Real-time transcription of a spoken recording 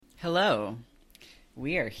Hello.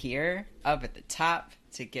 We are here up at the top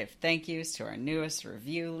to give thank yous to our newest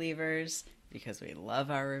review leavers because we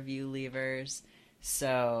love our review leavers.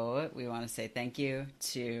 So we want to say thank you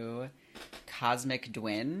to Cosmic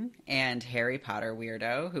Dwin and Harry Potter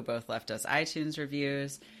Weirdo, who both left us iTunes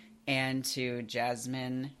reviews, and to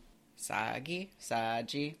Jasmine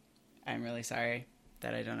Saji. I'm really sorry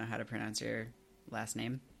that I don't know how to pronounce your last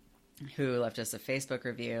name, who left us a Facebook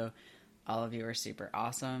review. All of you are super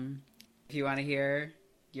awesome. If you want to hear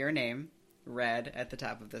your name read at the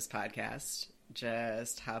top of this podcast,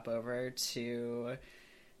 just hop over to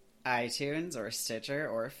iTunes or Stitcher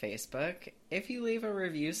or Facebook. If you leave a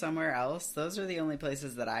review somewhere else, those are the only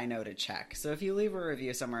places that I know to check. So if you leave a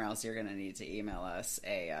review somewhere else, you're going to need to email us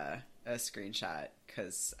a screenshot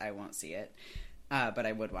because I won't see it. But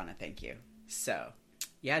I would want to thank you. So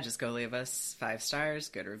yeah, just go leave us 5 stars,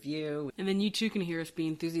 good review. And then you too can hear us be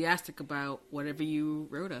enthusiastic about whatever you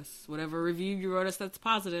wrote us. Whatever review you wrote us that's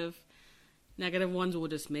positive. Negative ones we'll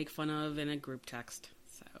just make fun of in a group text.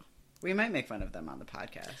 So we might make fun of them on the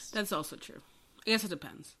podcast. That's also true. I guess it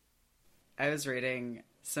depends. I was reading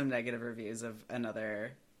some negative reviews of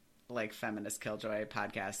another feminist killjoy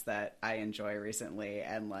podcast that I enjoy recently,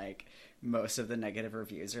 and most of the negative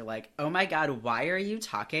reviews are like, oh my god, why are you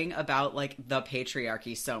talking about the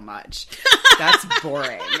patriarchy so much? That's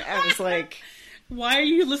boring. I was like, why are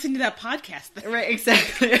you listening to that podcast then? Right,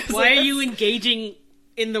 exactly. Why are you engaging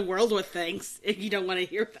in the world with things if you don't want to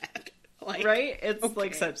hear that? Right? It's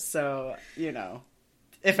okay. So,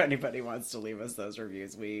 if anybody wants to leave us those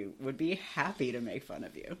reviews, we would be happy to make fun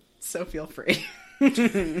of you. So feel free.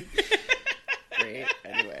 Great.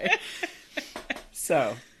 Anyway.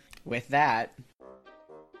 So, with that,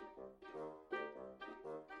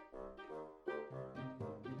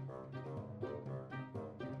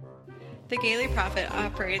 The Gaily Prophet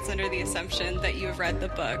operates under the assumption that you have read the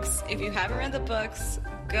books. If you haven't read the books,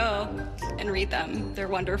 go and read them. They're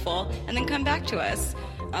wonderful. And then come back to us.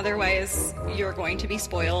 Otherwise, you're going to be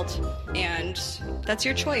spoiled. And that's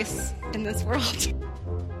your choice in this world.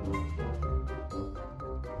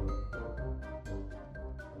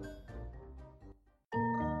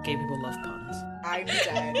 Gay people love puns. I'm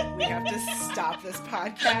dead. We have to stop this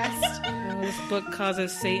podcast. This book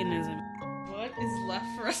causes Satanism. What is left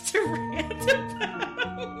for us to rant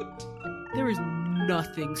about? There is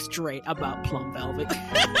nothing straight about Plum Velvet.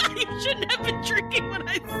 You shouldn't have been drinking when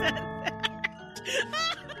I said that.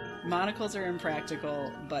 Monocles are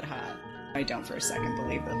impractical, but hot. I don't for a second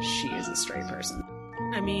believe that she is a straight person.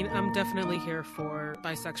 I mean, I'm definitely here for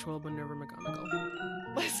bisexual Minerva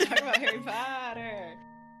McGonagall. Let's talk about Harry Potter.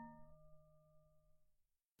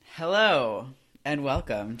 Hello, and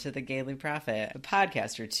welcome to The Gaily Prophet, a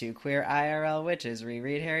podcast where 2 queer IRL witches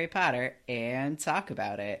reread Harry Potter and talk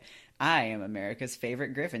about it. I am America's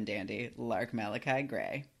favorite Griffin dandy, Lark Malachi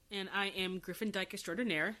Gray. And I am Griffin Dyke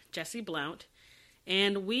Extraordinaire, Jessie Blount.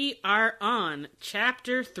 And we are on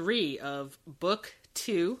Chapter 3 of Book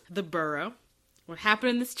 2, The Burrow. What happened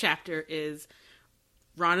in this chapter is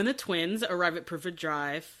Ron and the twins arrive at Prefect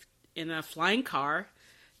Drive in a flying car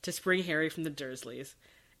to spring Harry from the Dursleys.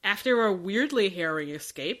 After a weirdly harrowing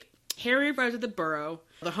escape, Harry arrives at the Burrow,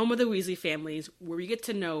 the home of the Weasley families, where we get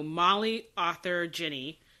to know Molly, Arthur,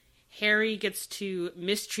 Ginny. Harry gets to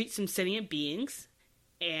mistreat some sentient beings,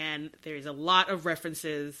 and there's a lot of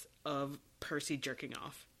references of Percy jerking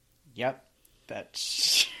off. Yep. That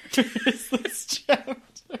is this chapter.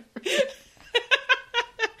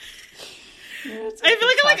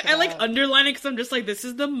 I feel I underline it because I'm just like, this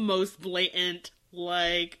is the most blatant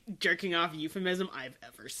jerking off euphemism I've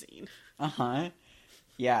ever seen. Uh-huh.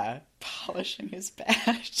 Yeah. Polishing his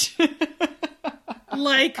badge.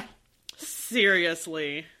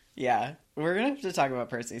 Seriously. Yeah. We're gonna have to talk about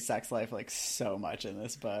Percy's sex life so much in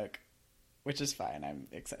this book, which is fine. I'm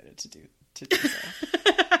excited to do so.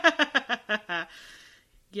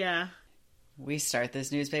 Yeah. We start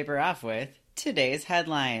this newspaper off with today's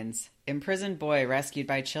headlines. Imprisoned boy rescued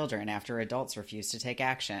by children after adults refuse to take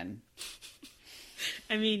action.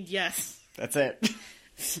 I mean, yes. That's it.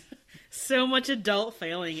 So much adult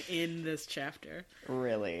failing in this chapter.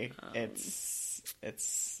 Really. It's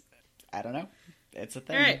I don't know. It's a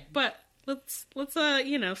thing. All right, but let's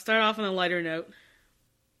start off on a lighter note.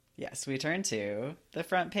 Yes, we turn to the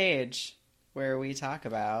front page where we talk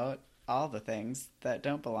about all the things that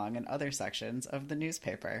don't belong in other sections of the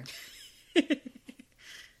newspaper.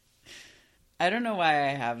 I don't know why I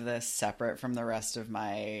have this separate from the rest of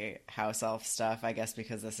my house elf stuff. I guess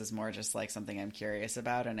because this is more just something I'm curious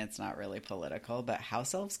about and it's not really political. But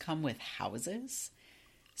house elves come with houses,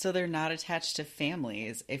 so they're not attached to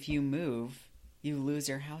families. If you move, you lose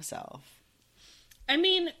your house elf. I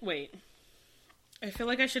mean, wait. I feel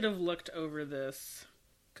like I should have looked over this.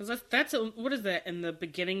 Because what is that, in the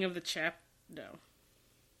beginning of the No.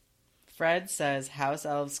 Fred says house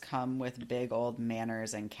elves come with big old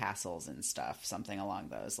manors and castles and stuff. Something along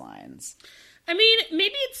those lines. I mean,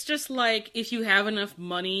 maybe it's just like, if you have enough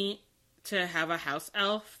money to have a house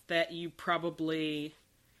elf, that you probably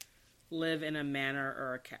live in a manor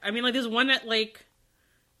or I mean, like, there's one at, like,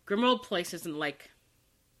 Grimmauld Place isn't, like,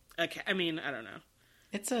 I mean, I don't know.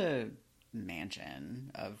 It's a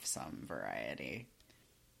mansion of some variety.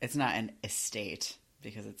 It's not an estate,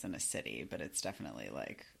 because it's in a city, but it's definitely,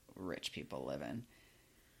 like, rich people live in.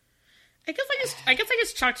 I guess I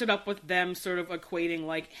just chalked it up with them sort of equating,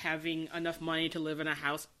 like, having enough money to live in a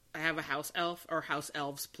house, have a house elf, or house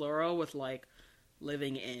elves, plural, with, like,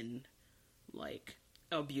 living in, like,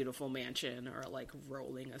 a beautiful mansion or, like,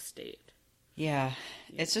 rolling estate. Yeah,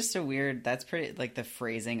 it's just a weird, that's pretty, like, the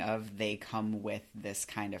phrasing of they come with this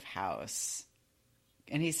kind of house.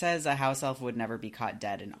 And he says a house elf would never be caught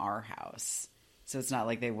dead in our house. So it's not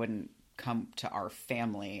like they wouldn't come to our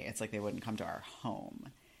family. It's like they wouldn't come to our home.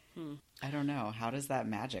 I don't know. How does that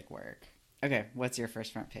magic work? Okay, what's your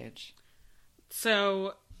first front page?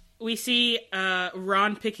 So we see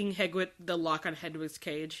Ron picking the lock on Hedwig's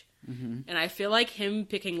cage. Mm-hmm. And I feel like him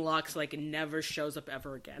picking locks, like, never shows up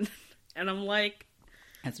ever again. And I'm like...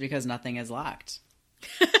 That's because nothing is locked.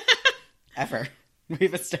 Ever.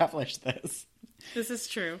 We've established this. This is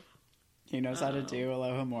true. He knows how to do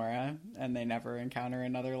Alohomora, and they never encounter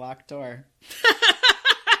another locked door.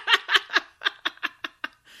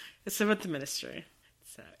 It's about the ministry.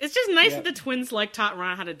 So it's just nice that the twins, like, taught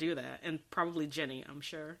Ron how to do that. And probably Jenny, I'm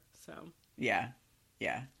sure. So yeah.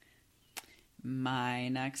 My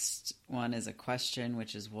next one is a question,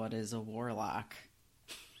 which is, what is a warlock?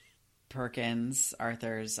 Perkins,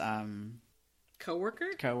 Arthur's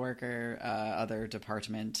co-worker, other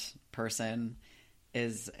department person,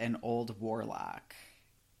 is an old warlock.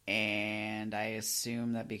 And I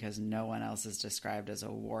assume that because no one else is described as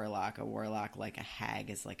a warlock, like a hag,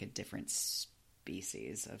 is like a different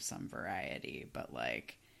species of some variety. But,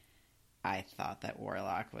 like, I thought that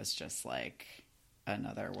warlock was just, like,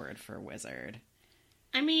 another word for wizard.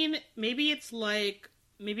 I mean, maybe it's like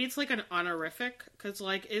an honorific, because,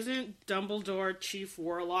 like, isn't Dumbledore chief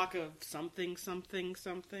warlock of something?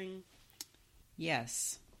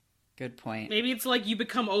 Yes. Good point. Maybe it's like you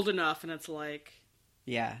become old enough and it's like...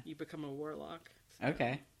 Yeah. You become a warlock. So.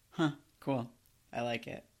 Okay. Huh. Cool. I like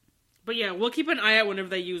it. But yeah, we'll keep an eye out whenever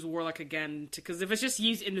they use warlock again, because if it's just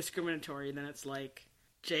used indiscriminatory, then it's like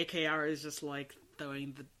JKR is just, like,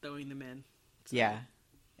 throwing them in. So. Yeah.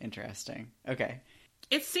 Interesting. Okay.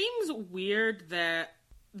 It seems weird that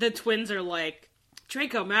the twins are like,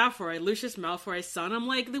 Draco Malfoy, Lucius Malfoy's son. I'm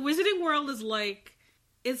like, the wizarding world is, like,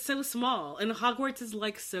 it's so small. And Hogwarts is,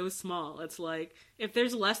 like, so small. It's like, if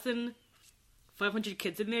there's less than 500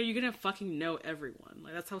 kids in there, you're gonna fucking know everyone.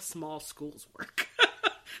 Like, that's how small schools work.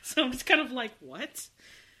 So I'm just kind of like, what?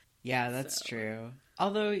 Yeah, that's true.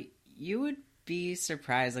 Although, you would be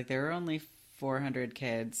surprised. Like, there were only 400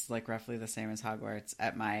 kids, like, roughly the same as Hogwarts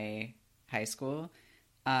at my high school.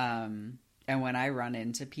 And when I run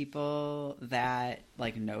into people that,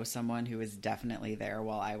 like, know someone who was definitely there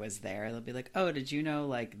while I was there, they'll be like, oh, did you know,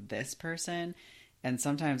 like, this person? And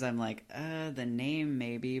sometimes I'm like, the name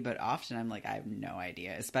maybe, but often I'm like, I have no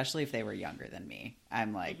idea, especially if they were younger than me.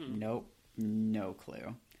 I'm like, Nope, no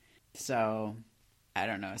clue. So, I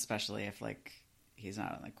don't know, especially if, like, he's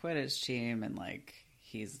not on the Quidditch team and, like,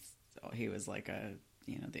 he was, like, a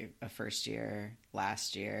first year,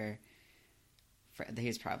 last year.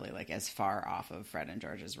 He's probably, like, as far off of Fred and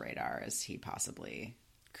George's radar as he possibly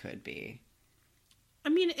could be. I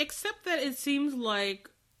mean, except that it seems like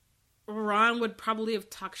Ron would probably have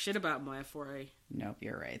talked shit about Malfoy. Nope,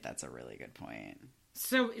 you're right. That's a really good point.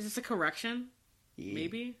 So, is this a correction?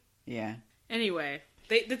 Maybe? Yeah. Anyway,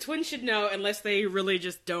 the twins should know, unless they really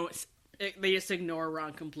just don't... They just ignore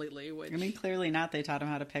Ron completely, which... I mean, clearly not. They taught him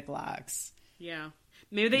how to pick locks. Yeah.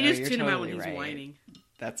 Maybe they just tune him out when he's whining.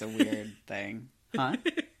 That's a weird thing. Huh?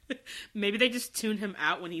 Maybe they just tune him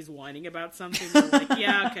out when he's whining about something. They're like,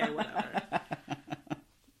 yeah, okay, whatever.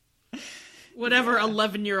 Whatever,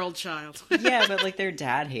 11-year-old child. Yeah, but, like, their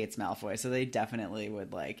dad hates Malfoy, so they definitely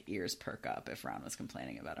would, like, ears perk up if Ron was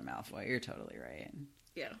complaining about a Malfoy. You're totally right.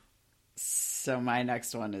 Yeah. So my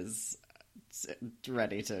next one is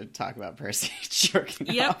ready to talk about Percy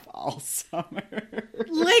jerking off all summer.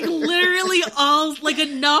 Like, literally all, like,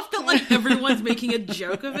 enough that, like, everyone's making a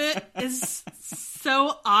joke of it is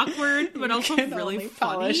so awkward, but also really funny.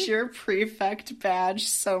 Polish your prefect badge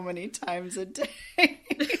so many times a day.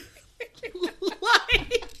 Like...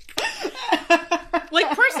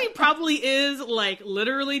 Like, Percy probably is, like,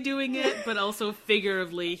 literally doing it, but also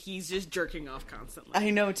figuratively, he's just jerking off constantly.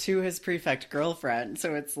 I know, to his prefect girlfriend,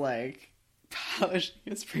 so it's like polishing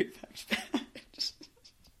his prefect badge.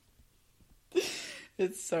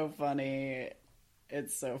 It's so funny.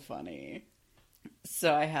 It's so funny.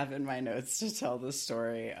 So I have in my notes to tell the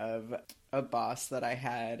story of a boss that I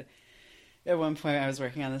had. At one point I was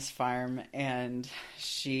working on this farm, and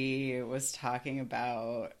she was talking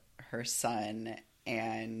about her son,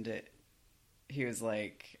 and he was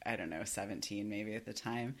like, I don't know, 17 maybe at the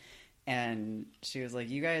time. And she was like,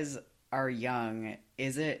 you guys are young.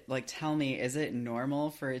 Is it, like, tell me, is it normal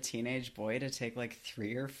for a teenage boy to take like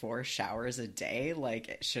 3 or 4 showers a day?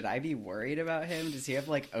 Like, should I be worried about him? Does he have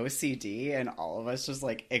like OCD? And all of us just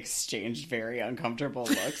like exchanged very uncomfortable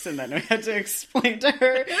looks. And then we had to explain to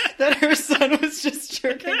her that her son was just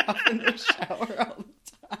jerking off in the shower all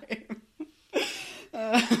the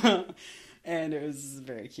time. And it was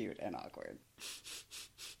very cute and awkward.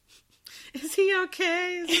 Is he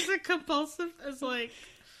okay? Is this a compulsive? It's like...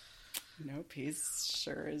 Nope, he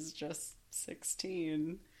sure is just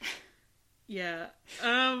 16. Yeah.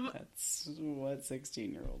 That's what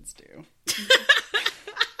 16-year-olds do.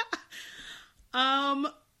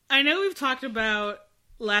 I know we've talked about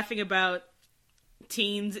laughing about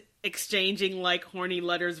teens exchanging, like, horny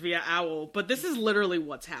letters via owl, but this is literally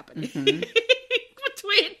what's happening.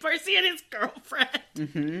 Between Percy and his girlfriend.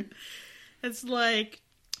 Mm-hmm. It's like,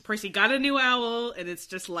 Percy got a new owl, and it's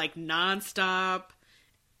just, like, nonstop...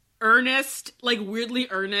 earnest, like weirdly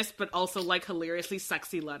earnest, but also like hilariously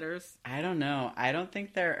sexy letters. I don't know. I don't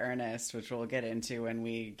think they're earnest, which we'll get into when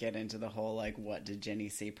we get into the whole, like, what did Ginny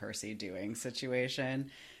see Percy doing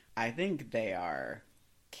situation. I think they are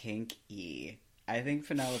kinky. I think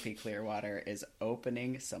Penelope Clearwater is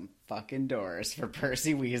opening some fucking doors for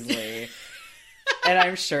Percy Weasley. And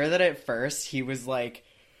I'm sure that at first he was like,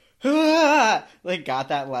 ah! Like, got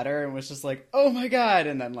that letter and was just like, oh my god,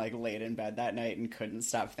 and then like laid in bed that night and couldn't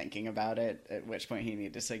stop thinking about it, at which point he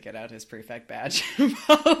needed to get out his prefect badge and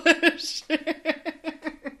polish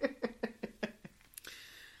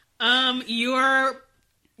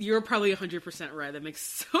You're probably 100% right. That makes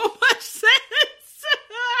so much sense.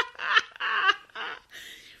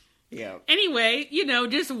 Yeah. Anyway, you know,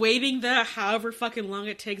 just waiting the however fucking long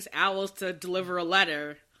it takes owls to deliver a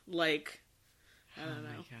letter, like, I don't know.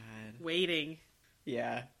 Oh my god. Waiting.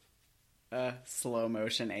 Yeah. Slow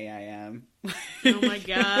motion AIM. Oh my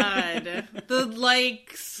god. The,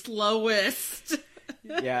 like, slowest.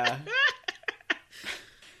 Yeah.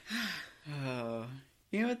 Oh.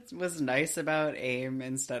 You know what was nice about AIM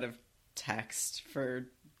instead of text for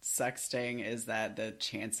sexting is that the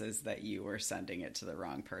chances that you were sending it to the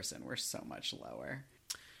wrong person were so much lower.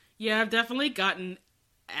 Yeah, I've definitely gotten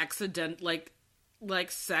like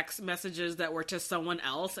sex messages that were to someone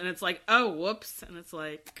else, and it's like, oh, whoops, and it's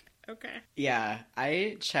like, okay. Yeah,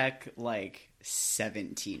 I check like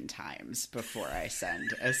 17 times before I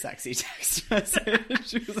send a sexy text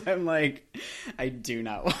message because I'm like, I do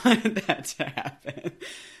not want that to happen.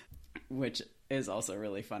 Which is also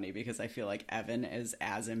really funny because I feel like Evan is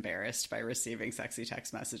as embarrassed by receiving sexy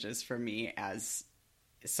text messages from me as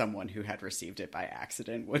someone who had received it by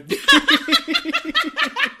accident would be.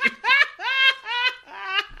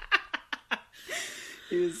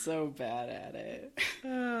 He was so bad at it.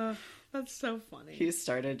 That's so funny. He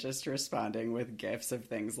started just responding with gifs of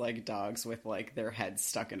things like dogs with, like, their heads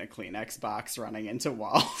stuck in a Kleenex box running into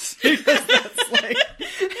walls. Because that's, like,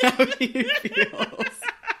 how he feels.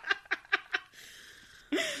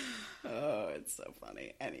 Oh, it's so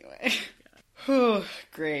funny. Anyway. Whew,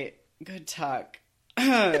 great. Good talk.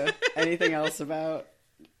 Anything else about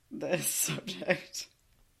this subject?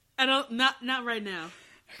 Not right now.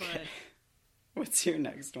 Okay. But... What's your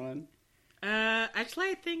next one? Actually,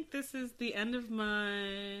 I think this is the end of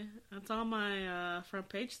that's all my, front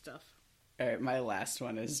page stuff. Alright, my last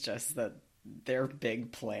one is just that their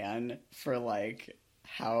big plan for, like,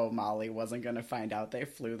 how Molly wasn't going to find out they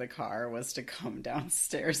flew the car was to come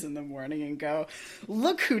downstairs in the morning and go,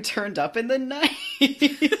 look who turned up in the night!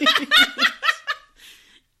 It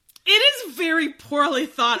is very poorly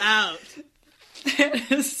thought out. It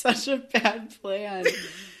is such a bad plan.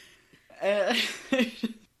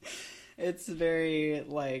 It's very,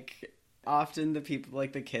 like, often the people,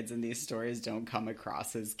 like, the kids in these stories don't come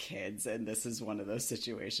across as kids, and this is one of those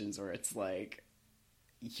situations where it's like,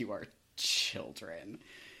 you are children.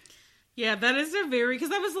 Yeah, that is a very,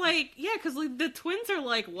 because I was like, yeah, because like, the twins are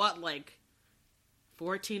like, what, like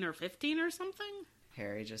 14 or 15 or something?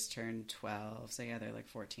 Harry just turned 12, so yeah, they're like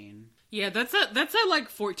 14. Yeah, that's a like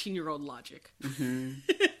 14-year-old logic. Mm-hmm.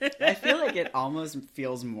 I feel like it almost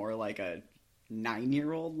feels more like a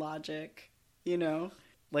 9-year-old logic, you know?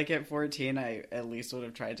 Like at 14, I at least would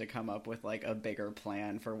have tried to come up with like a bigger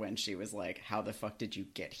plan for when she was like, how the fuck did you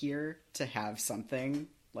get here? To have something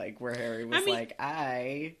like where Harry was like,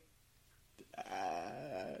 I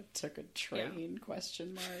took a train,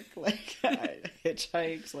 question mark. Like I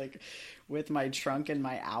hitchhiked like with my trunk and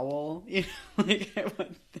my owl, you know, like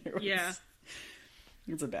there was,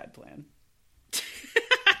 it's a bad plan.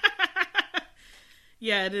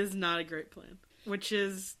 Yeah, it is not a great plan, which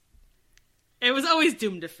is, it was always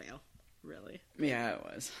doomed to fail, really. Yeah, it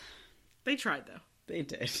was. They tried, though. They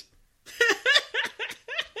did.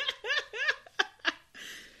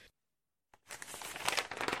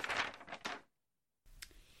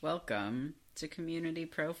 Welcome to Community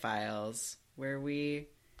Profiles, where we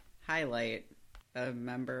highlight a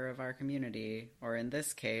member of our community, or in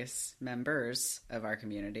this case, members of our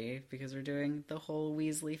community, because we're doing the whole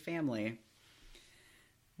Weasley family.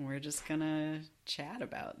 We're just gonna chat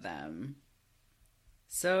about them.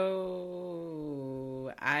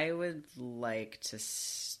 So, I would like to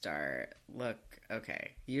start. Look,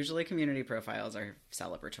 okay. Usually community profiles are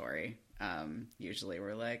celebratory. Usually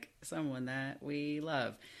we're like, someone that we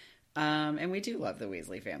love. And we do love the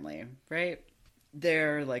Weasley family, right?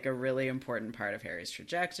 They're like a really important part of Harry's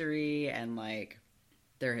trajectory, and like,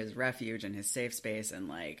 they're his refuge and his safe space, and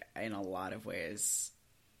like, in a lot of ways,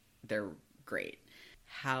 they're great.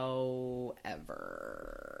 However,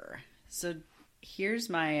 so here's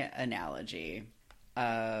my analogy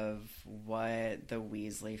of what the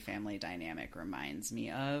Weasley family dynamic reminds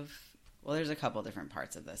me of. Well, there's a couple different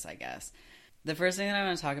parts of this, I guess. The first thing that I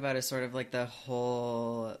want to talk about is sort of like the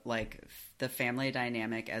whole, like, the family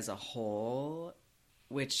dynamic as a whole,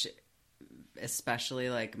 which especially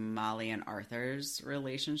like Molly and Arthur's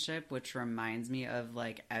relationship, which reminds me of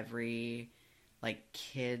like every like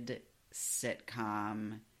kid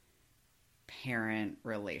sitcom parent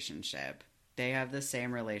relationship. They have the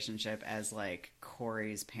same relationship as like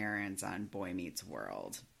Corey's parents on Boy Meets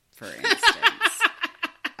World, for instance.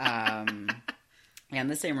 And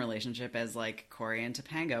the same relationship as like Corey and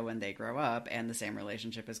Topanga when they grow up, and the same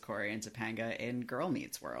relationship as Corey and Topanga in Girl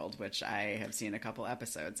Meets World, which I have seen a couple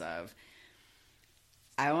episodes of.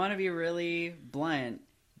 I want to be really blunt.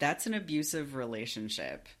 That's an abusive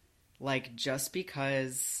relationship. Like, just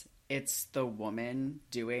because it's the woman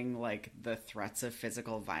doing like the threats of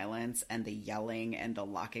physical violence and the yelling and the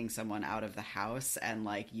locking someone out of the house, and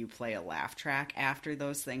like you play a laugh track after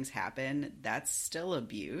those things happen, that's still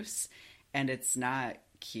abuse. And it's not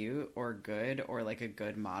cute or good or like a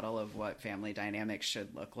good model of what family dynamics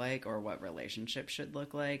should look like or what relationships should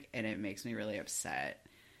look like. And it makes me really upset.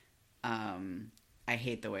 I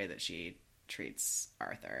hate the way that she treats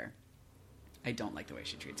Arthur. I don't like the way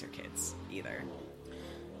she treats her kids either.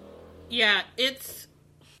 Yeah, it's...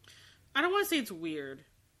 I don't want to say it's weird.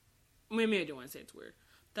 Maybe I do want to say it's weird.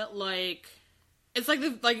 That, like... It's like,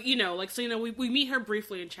 we meet her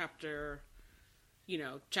briefly in chapter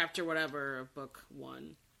whatever of book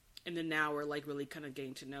 1. And then now we're, like, really kind of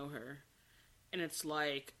getting to know her. And it's,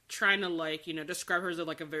 like, trying to, like, describe her as,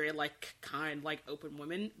 like, a very, like, kind, like, open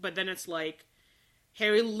woman. But then it's, like,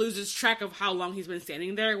 Harry loses track of how long he's been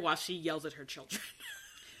standing there while she yells at her children.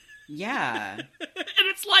 Yeah. And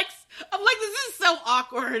it's like, I'm like, this is so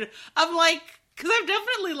awkward. I'm like, because I've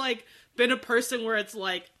definitely, like, been a person where it's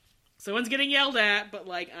like, someone's getting yelled at, but,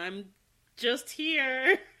 like, I'm just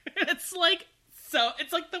here. It's like, so,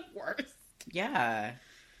 it's like the worst. Yeah.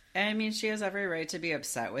 And I mean, she has every right to be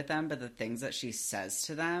upset with them, but the things that she says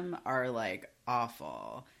to them are, like,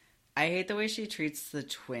 awful. I hate the way she treats the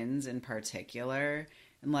twins in particular.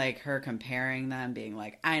 And, like, her comparing them, being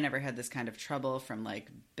like, I never had this kind of trouble from, like,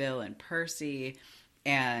 Bill and Percy.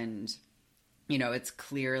 And, it's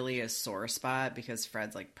clearly a sore spot because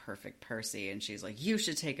Fred's, like, perfect Percy. And she's like, you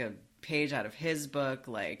should take a page out of his book.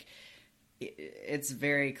 Like, it's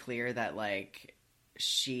very clear that, like,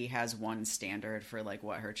 she has one standard for, like,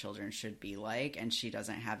 what her children should be like. And she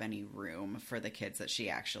doesn't have any room for the kids that she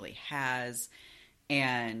actually has.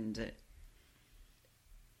 And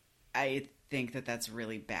I think that that's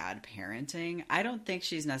really bad parenting. I don't think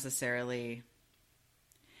she's necessarily...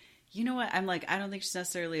 You know what? I'm like, I don't think she's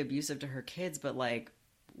necessarily abusive to her kids, but, like,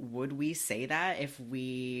 would we say that if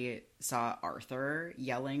we saw Arthur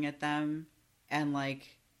yelling at them and, like,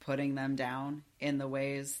 putting them down in the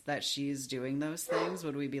ways that she's doing those things?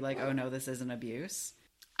 Would we be like, oh no, this isn't abuse?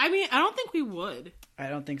 I mean, I don't think we would. I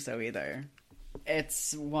don't think so either.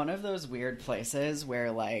 It's one of those weird places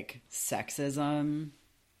where, like, sexism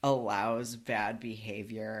allows bad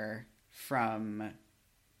behavior from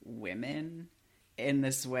women in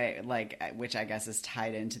this way, like, which I guess is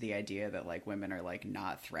tied into the idea that, like, women are, like,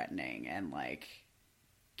 not threatening and, like,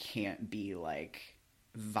 can't be, like,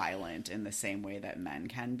 violent in the same way that men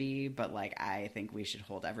can be. But, like, I think we should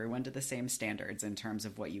hold everyone to the same standards in terms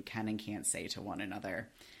of what you can and can't say to one another.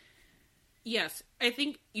 Yes, I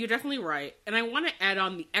think you're definitely right. And I want to add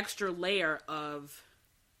on the extra layer of,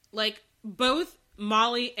 like, both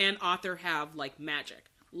Molly and Arthur have, like, magic.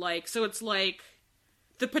 Like, so it's, like,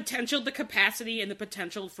 the potential, the capacity, and the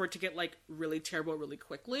potential for it to get, like, really terrible really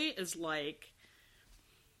quickly is, like,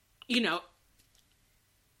 you know,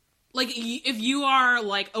 like, if you are,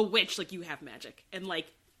 like, a witch, like, you have magic. And,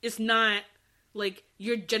 like, it's not, like,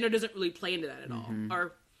 your gender doesn't really play into that at all.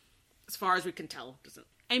 Or, as far as we can tell, doesn't.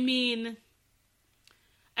 I mean,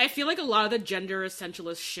 I feel like a lot of the gender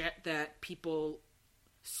essentialist shit that people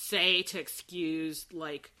say to excuse,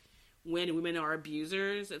 like, when women are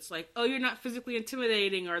abusers, it's like, oh, you're not physically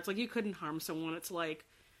intimidating, or it's like, you couldn't harm someone. It's like,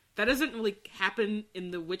 that doesn't really happen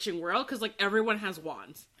in the witching world, because, like, everyone has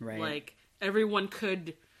wands. Right. Like, everyone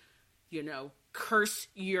could, you know, curse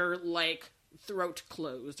your, like, throat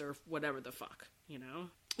closed, or whatever the fuck, you know?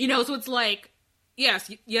 You know, so it's like, yes,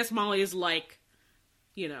 Molly is, like,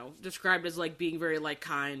 you know, described as, like, being very, like,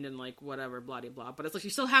 kind and, like, whatever, blah, blah, blah. But it's like, she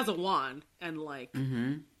still has a wand, and, like,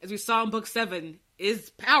 as we saw in book 7,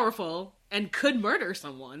 is powerful and could murder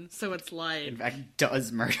someone. So it's like... In fact,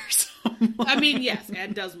 does murder someone. I mean, yes,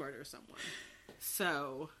 and does murder someone.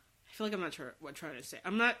 So, I feel like I'm not sure what I'm trying to say.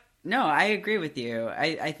 I'm not... No, I agree with you.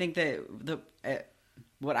 I think that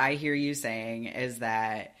what I hear you saying is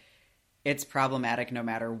that it's problematic no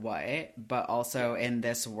matter what, but also in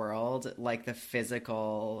this world, like, the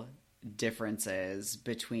physical differences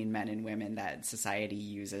between men and women that society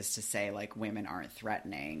uses to say, like, women aren't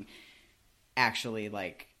threatening, actually,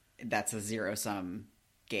 like, that's a zero-sum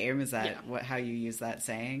game. Is that how you use that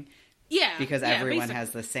saying? Yeah. Because everyone basically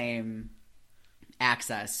has the same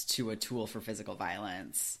access to a tool for physical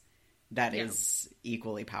violence that is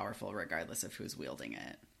equally powerful regardless of who's wielding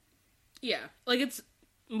it. Yeah. Like, it's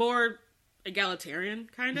more egalitarian,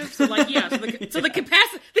 kind of. So, like, yeah. So the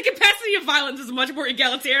capacity of violence is much more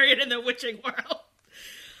egalitarian in the witching world.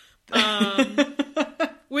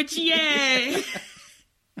 Which, yay!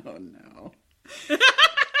 Oh, no.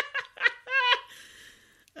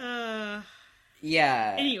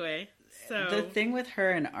 Yeah. Anyway, so... The thing with her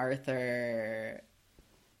and Arthur,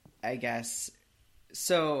 I guess...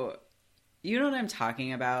 So, you know what I'm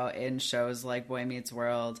talking about in shows like Boy Meets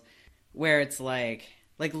World, where it's like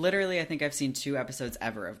literally, I think I've seen 2 episodes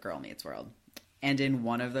ever of Girl Meets World. And in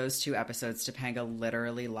one of those 2 episodes, Topanga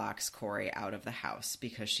literally locks Corey out of the house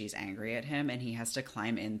because she's angry at him, and he has to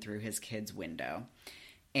climb in through his kid's window.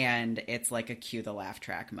 And it's like a cue the laugh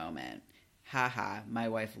track moment. Haha, my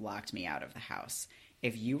wife locked me out of the house.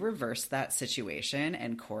 If you reverse that situation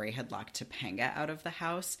and Corey had locked Topanga out of the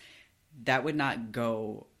house, that would not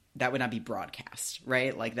be broadcast,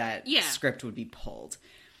 right? Like, that script would be pulled.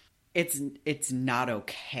 It's not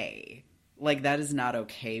okay. Like, that is not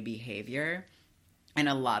okay behavior. And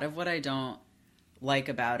a lot of what I don't like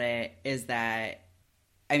about it is that,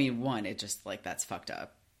 I mean, one, it just, like, that's fucked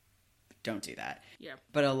up. Don't do that. Yeah.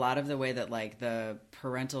 But a lot of the way that, like, the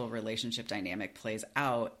parental relationship dynamic plays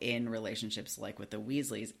out in relationships like with the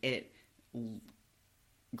Weasleys, it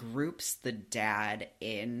groups the dad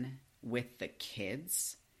in with the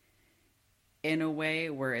kids in a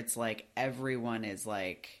way where it's like everyone is,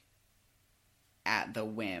 like, at the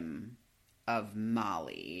whim of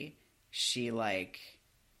Molly. She, like,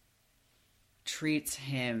 treats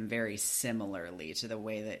him very similarly to the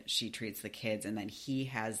way that she treats the kids, and then he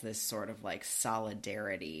has this sort of, like,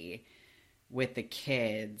 solidarity with the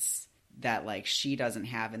kids that, like, she doesn't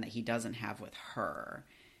have and that he doesn't have with her.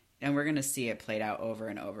 And we're going to see it played out over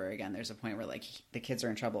and over again. There's a point where, like, the kids are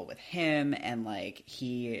in trouble with him, and, like,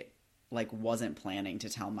 he, like, wasn't planning to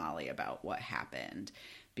tell Molly about what happened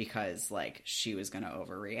because, like, she was going to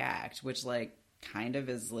overreact, which, like, kind of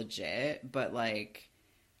is legit, but, like,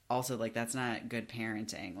 also, like, that's not good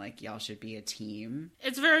parenting. Like, y'all should be a team.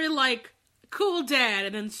 It's very, like, cool dad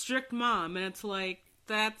and then strict mom, and it's like,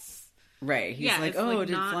 that's... Right. He's like, oh, like,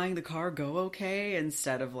 did flying the car go okay?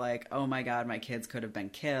 Instead of, like, oh my god, my kids could have been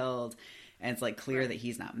killed. And it's, like, clear that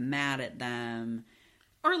he's not mad at them.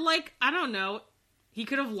 Or, like, I don't know, he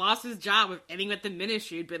could have lost his job if anything at the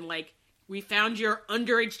ministry had been like, we found your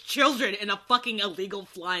underage children in a fucking illegal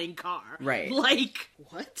flying car. Right. Like,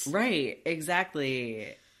 what? Right.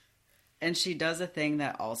 Exactly. And she does a thing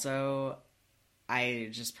that also, I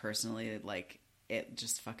just personally, like, it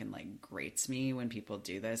just fucking, like, grates me when people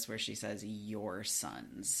do this, where she says, your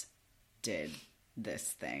sons did this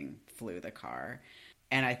thing, flew the car.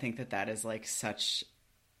 And I think that is like such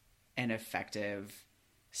an effective,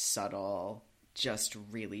 subtle, just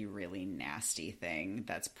really, really nasty thing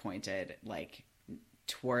that's pointed like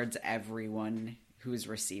towards everyone who's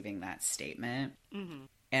receiving that statement. Mm-hmm.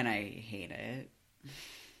 And I hate it.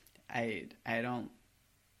 I don't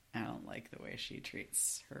like the way she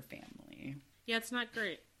treats her family. Yeah, it's not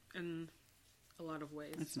great in a lot of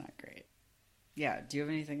ways. It's not great. Yeah, do you have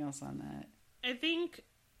anything else on that? I think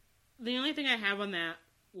the only thing I have on that,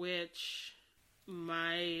 which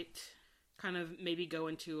might kind of maybe go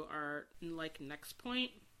into our like next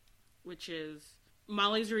point, which is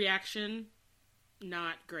Molly's reaction,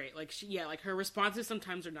 not great. Like like her responses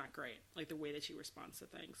sometimes are not great. Like the way that she responds to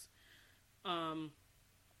things.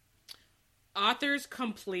 Author's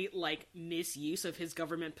complete like misuse of his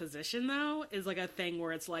government position though is like a thing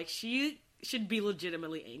where it's like she should be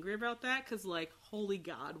legitimately angry about that because like holy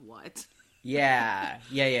god, what? Yeah.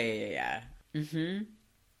 Mm-hmm.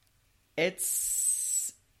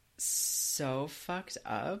 It's so fucked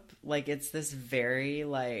up. Like it's this very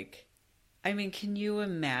like, I mean, can you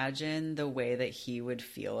imagine the way that he would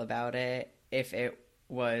feel about it if it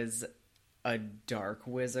was a dark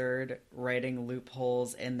wizard writing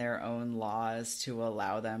loopholes in their own laws to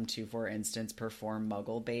allow them to, for instance, perform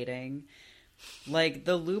muggle baiting? Like,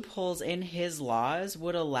 the loopholes in his laws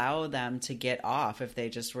would allow them to get off if they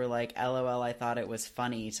just were like, LOL, I thought it was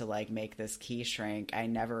funny to, like, make this key shrink. I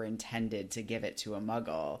never intended to give it to a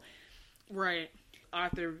muggle. Right.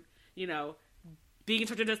 Arthur, you know, being in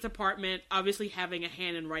charge of this department, obviously having a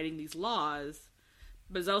hand in writing these laws,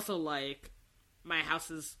 but it's also like, my house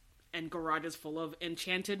is and garage is full of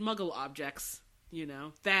enchanted muggle objects, you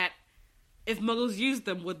know, that if muggles used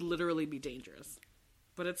them would literally be dangerous.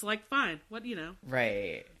 But it's like, fine, what, you know.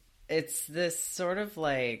 Right. It's this sort of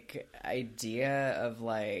like idea of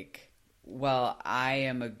like, well, I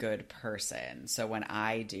am a good person, so when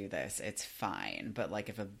I do this, it's fine. But like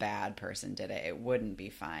if a bad person did it, it wouldn't be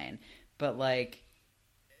fine. But like,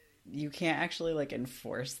 you can't actually like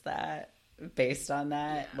enforce that based on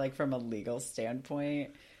that, like from a legal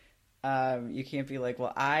standpoint. You can't be like,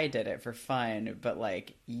 well, I did it for fun, but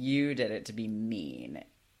like you did it to be mean,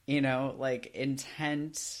 you know, like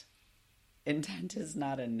intent is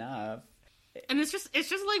not enough. And it's just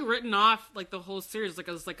like written off like the whole series like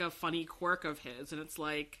as like a funny quirk of his, and it's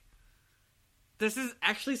like, this is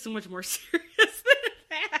actually so much more serious than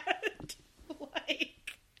that.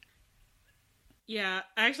 Like, yeah,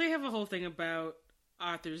 I actually have a whole thing about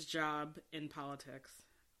Arthur's job in politics.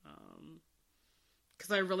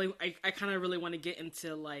 Because I kind of really want to get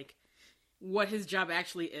into, like, what his job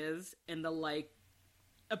actually is and the, like,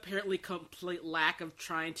 apparently complete lack of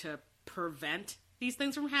trying to prevent these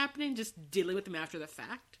things from happening, just dealing with them after the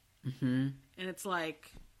fact. Mm-hmm. And it's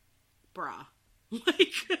like, brah.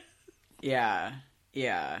 Like... Yeah.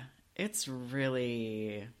 It's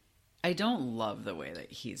really... I don't love the way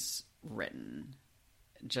that he's written,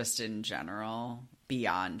 just in general,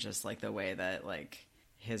 beyond just, like, the way that, like...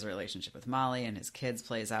 his relationship with Molly and his kids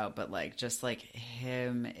plays out, but like just like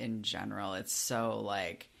him in general, it's so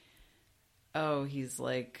like, oh, he's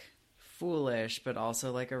like foolish but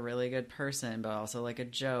also like a really good person, but also like a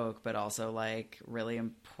joke, but also like really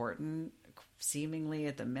important seemingly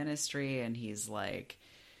at the ministry, and he's like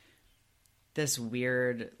this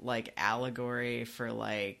weird like allegory for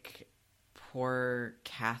like poor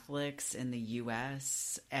Catholics in the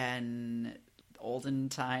US and olden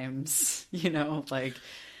times, you know, like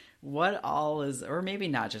what all is, or maybe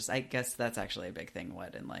not just, I guess that's actually a big thing,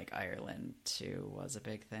 what in like Ireland too was a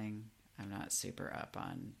big thing. I'm not super up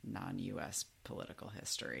on non-US political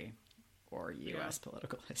history or US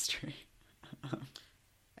political history.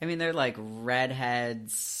 I mean, they're like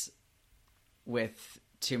redheads with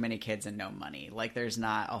too many kids and no money. Like there's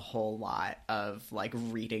not a whole lot of like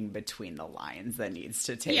reading between the lines that needs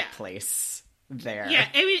to take place there. Yeah,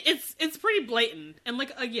 I mean, it's pretty blatant. And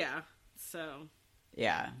like, so.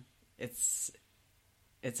 Yeah,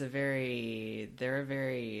 they're a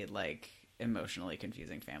very like emotionally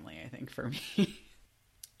confusing family, I think, for me.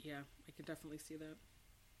 Yeah, I could definitely see that.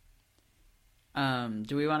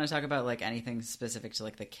 Do we want to talk about like anything specific to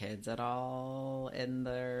like the kids at all in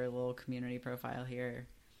their little community profile here?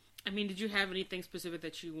 I mean, did you have anything specific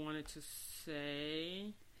that you wanted to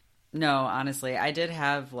say? No, honestly, I did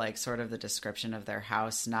have like sort of the description of their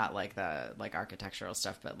house, not like the like architectural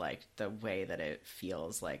stuff, but like the way that it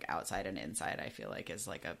feels like outside and inside. I feel like is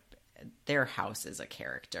like their house is a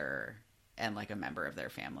character and like a member of their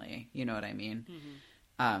family. You know what I mean?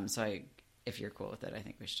 Mm-hmm. So if you're cool with it, I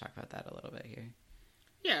think we should talk about that a little bit here.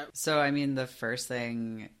 Yeah. So I mean, the first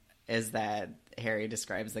thing is that Harry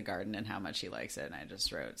describes the garden and how much he likes it, and I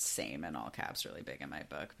just wrote "same" in all caps really big in my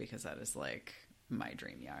book because that is like my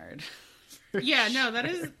dream yard. Yeah, no, that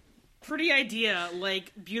is pretty idea.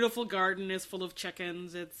 Like, beautiful garden is full of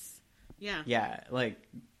chickens. It's, yeah. Yeah, like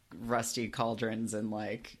rusty cauldrons and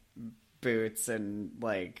like boots and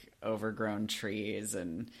like overgrown trees.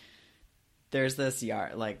 And there's this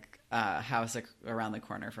yard, like house around the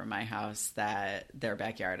corner from my house that their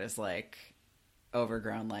backyard is like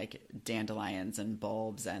overgrown like dandelions and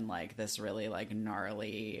bulbs and like this really like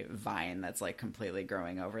gnarly vine that's like completely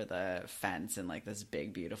growing over the fence, and like this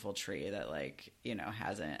big beautiful tree that like, you know,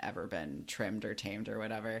 hasn't ever been trimmed or tamed or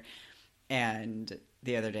whatever. And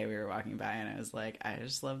the other day we were walking by and I was like, I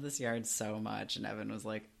just love this yard so much, and Evan was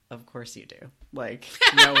like, of course you do. Like,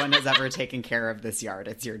 no one has ever taken care of this yard.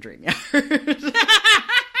 It's your dream yard.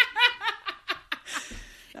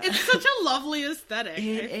 It's such a lovely aesthetic.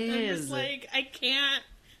 It is. I'm just like, I can't.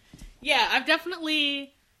 Yeah, I've definitely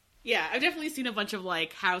seen a bunch of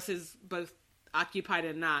like houses, both occupied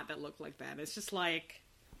and not, that look like that. It's just like,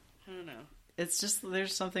 I don't know. It's just,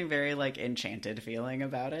 there's something very like enchanted feeling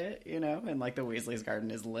about it, you know? And like the Weasley's garden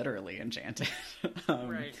is literally enchanted.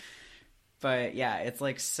 Right. But yeah, it's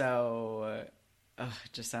like so, it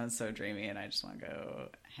just sounds so dreamy, and I just want to go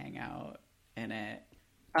hang out in it.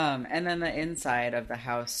 And then the inside of the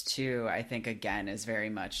house too, I think again is very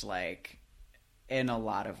much like, in a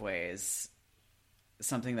lot of ways,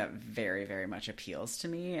 something that very, very much appeals to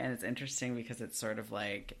me. And it's interesting because it's sort of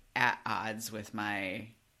like at odds with my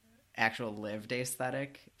actual lived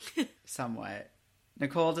aesthetic somewhat.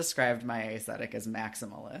 Nicole described my aesthetic as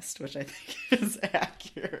maximalist, which I think is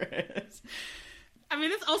accurate. I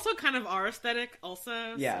mean, it's also kind of our aesthetic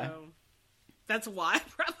also. Yeah. So that's why,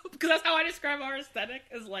 probably, because that's how I describe our aesthetic,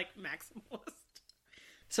 as like maximalist.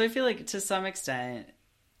 So I feel like to some extent,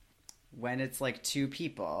 when it's like two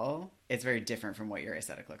people, it's very different from what your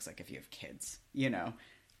aesthetic looks like if you have kids, you know?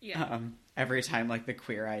 Yeah. Every time like the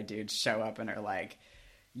queer-eyed dudes show up and are like,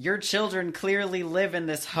 your children clearly live in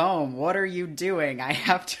this home. What are you doing? I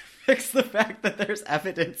have to fix the fact that there's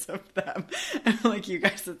evidence of them. And I'm like, you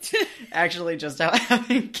guys, it's actually just how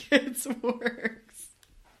having kids works.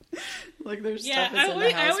 Like, their stuff is in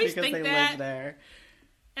the house because they live there.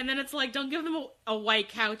 And then it's like, don't give them a white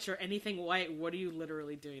couch or anything white. What are you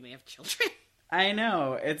literally doing? They have children. I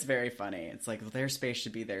know. It's very funny. It's like, their space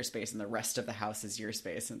should be their space and the rest of the house is your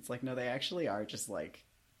space. And it's like, no, they actually are just like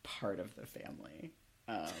part of the family.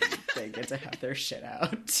 They get to have their shit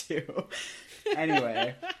out too.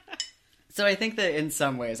 Anyway, so I think that in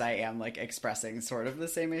some ways I am like expressing sort of the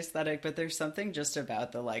same aesthetic, but there's something just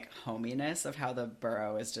about the like hominess of how the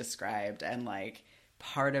borough is described, and like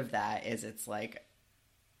part of that is its like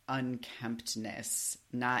unkemptness,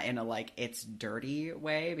 not in a like it's dirty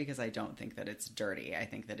way, because I don't think that it's dirty. I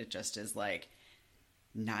think that it just is like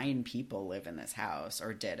 9 people live in this house,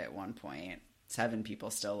 or did at one point. 7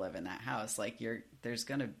 people still live in that house. Like, there's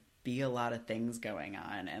gonna be a lot of things going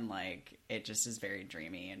on, and like it just is very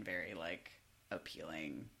dreamy and very like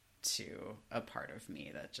appealing to a part of me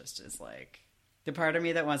that just is like the part of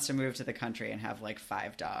me that wants to move to the country and have like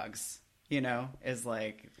 5 dogs, you know, is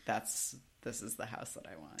like, this is the house that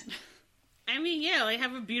I want. I mean, yeah, like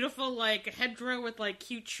have a beautiful like hedgerow with like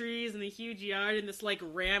cute trees and a huge yard and this like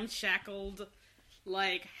ramshackled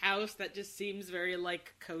like house that just seems very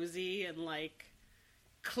like cozy and like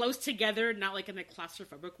close together, not like in a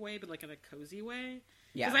claustrophobic way, but like in a cozy way.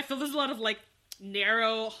 Yeah, because I feel there's a lot of like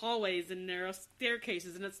narrow hallways and narrow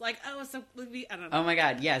staircases, and it's like, oh, it's so I don't know. Oh my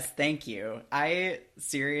god, yes, thank you. I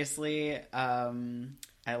seriously,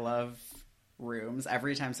 I love rooms.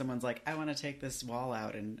 Every time someone's like, I want to take this wall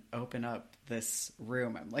out and open up this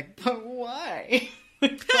room, I'm like, but why?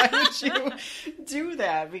 Why would you do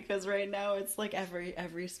that? Because right now it's like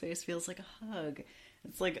every space feels like a hug.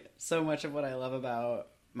 It's like so much of what I love about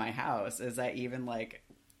my house is that even like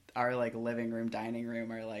our like living room, dining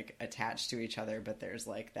room are like attached to each other, but there's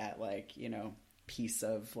like that like, you know, piece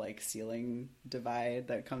of like ceiling divide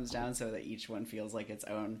that comes down so that each one feels like its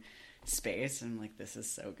own space. And I'm like, this is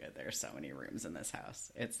so good. There are so many rooms in this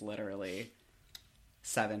house. It's literally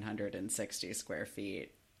 760 square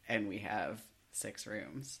feet and we have 6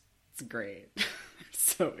 rooms. It's great. I'm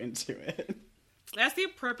so into it. That's the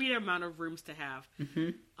appropriate amount of rooms to have.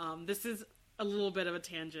 Mm-hmm. This is a little bit of a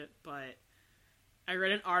tangent, but I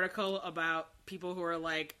read an article about people who are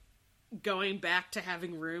like going back to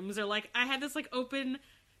having rooms. They're like, I had this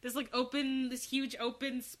huge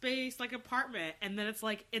open space like apartment, and then it's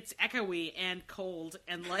like it's echoey and cold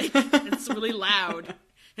and like it's really loud,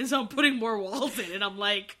 and so I'm putting more walls in, and I'm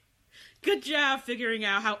like, good job figuring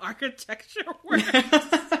out how architecture works.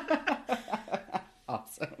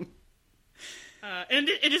 Awesome. And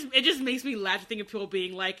it just makes me laugh to think of people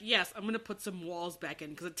being like, yes, I'm going to put some walls back in,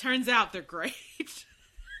 because it turns out they're great. It's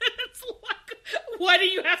like, why do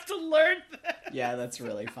you have to learn that? Yeah, that's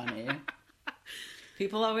really funny.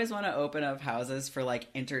 People always want to open up houses for, like,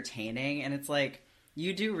 entertaining, and it's like,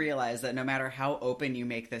 you do realize that no matter how open you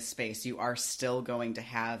make this space, you are still going to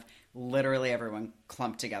have literally everyone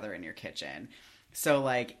clumped together in your kitchen. So,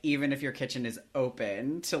 like, even if your kitchen is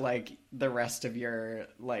open to, like, the rest of your,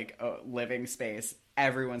 like, living space,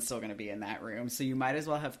 everyone's still going to be in that room. So you might as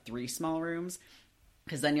well have 3 small rooms,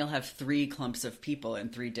 because then you'll have 3 clumps of people in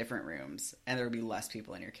 3 different rooms, and there will be less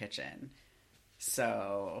people in your kitchen.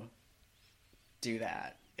 So do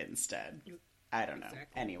that instead. I don't know.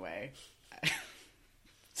 Exactly. Anyway.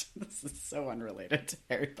 This is so unrelated to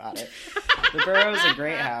Harry Potter. The Burrow's a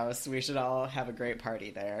great house. We should all have a great party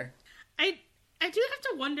there. I do have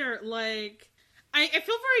to wonder, like, I feel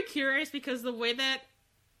very curious, because the way that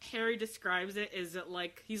Harry describes it is that,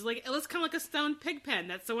 like, he's like, it looks kind of like a stone pig pen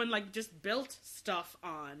that someone, like, just built stuff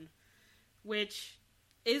on, which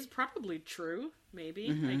is probably true, maybe,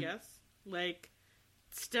 I guess. Like,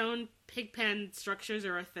 stone pig pen structures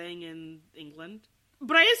are a thing in England.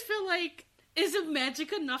 But I just feel like, is it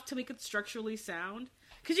magic enough to make it structurally sound?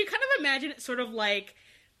 Because you kind of imagine it sort of like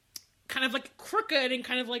crooked and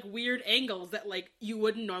kind of like weird angles that like you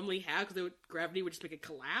wouldn't normally have, because gravity would just make it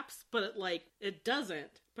collapse. But it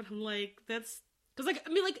doesn't. But I'm like, that's because, like, I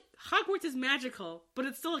mean, like, Hogwarts is magical, but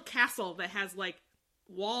it's still a castle that has like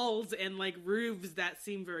walls and like roofs that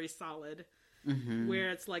seem very solid.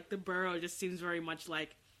 Where it's like the Burrow just seems very much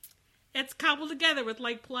like it's cobbled together with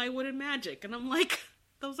like plywood and magic, and I'm like,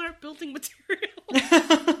 those aren't building materials.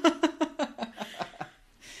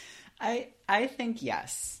 I think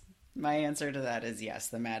yes. My answer to that is yes.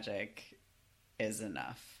 The magic is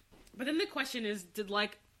enough. But then the question is, did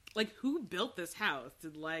like who built this house?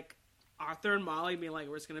 Did like Arthur and Molly be like,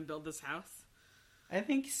 we're just gonna build this house? I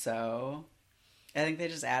think so. I think they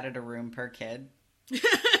just added a room per kid.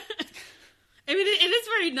 I mean, it is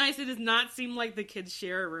very nice. It does not seem like the kids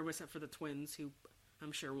share a room, except for the twins, who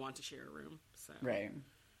I'm sure want to share a room. So right.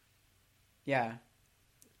 Yeah.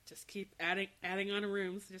 Just keep adding on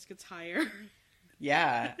rooms. It just gets higher.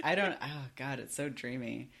 Yeah. Oh, God, it's so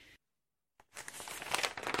dreamy.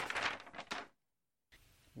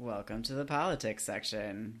 Welcome to the politics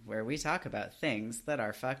section, where we talk about things that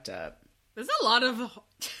are fucked up. There's a lot of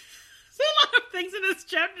things in this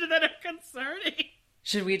chapter that are concerning.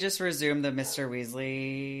 Should we just resume the Mr.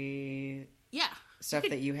 Weasley stuff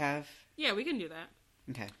that you have? Yeah, we can do that.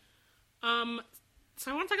 Okay. So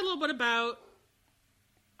I want to talk a little bit about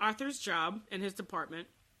Arthur's job and his department,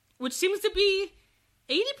 which seems to be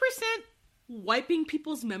 80% wiping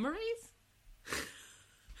people's memories.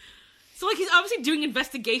 So, like, he's obviously doing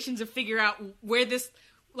investigations to figure out where this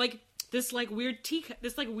weird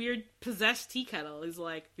possessed tea kettle is.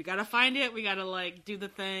 Like, we gotta find it, we gotta, like, do the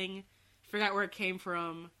thing, figure out where it came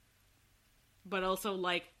from. But also,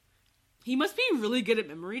 like, he must be really good at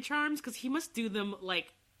memory charms, because he must do them,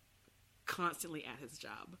 like, constantly at his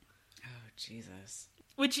job. Oh, Jesus.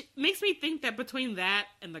 Which makes me think that between that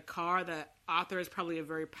and the car, that Arthur is probably a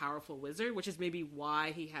very powerful wizard, which is maybe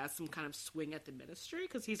why he has some kind of swing at the ministry,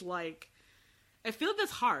 because he's like, I feel like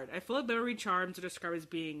that's hard. I feel like memory charms are described as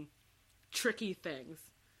being tricky things,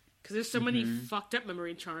 because there's so many fucked up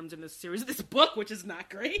memory charms in this series, this book, which is not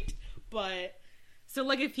great. But so,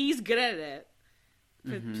 like, if he's good at it,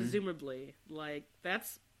 presumably, like,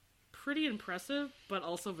 that's pretty impressive, but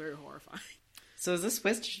also very horrifying. So is this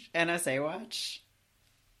which NSA watch?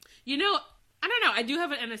 You know, I don't know. I do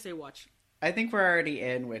have an NSA watch. I think we're already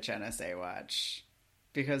in which NSA watch,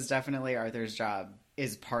 because definitely Arthur's job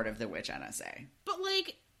is part of the which NSA. But,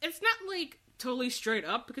 like, it's not, like, totally straight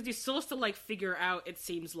up, because he still has to, like, figure out, it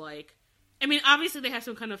seems like... I mean, obviously they have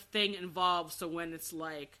some kind of thing involved, so when it's,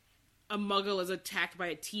 like, a muggle is attacked by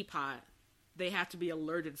a teapot, they have to be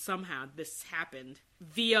alerted somehow this happened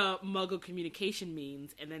via muggle communication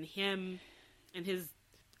means, and then him and his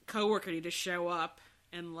coworker need to show up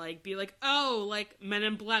and, like, be like, oh, like, Men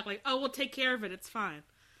in Black, like, oh, we'll take care of it, it's fine.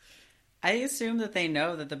 I assume that they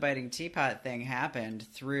know that the biting teapot thing happened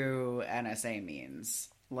through NSA means.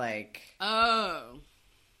 Like... Oh.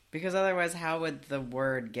 Because otherwise, how would the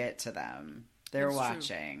word get to them? They're That's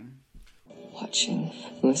watching. True. Watching,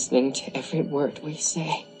 listening to every word we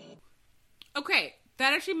say. Okay,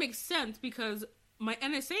 that actually makes sense, because my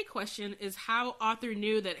NSA question is how Arthur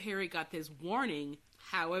knew that Harry got this warning,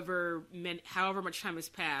 however much time has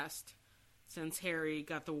passed since Harry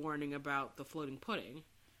got the warning about the floating pudding.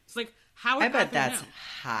 It's like, how would I bet Arthur that's know?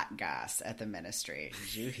 hot goss at the ministry.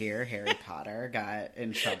 Did you hear Harry Potter got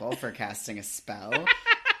in trouble for casting a spell?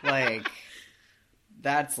 Like,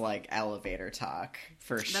 That's like elevator talk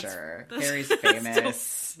for sure. That's Harry's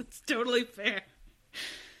famous. It's totally fair.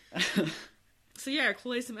 So yeah,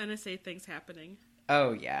 clearly some NSA things happening.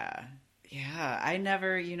 Oh yeah. Yeah, I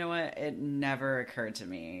never, you know what? It never occurred to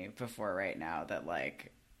me before right now that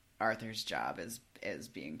like Arthur's job is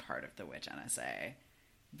being part of the witch NSA.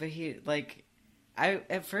 But he like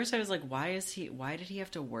at first I was like, why did he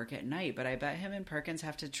have to work at night? But I bet him and Perkins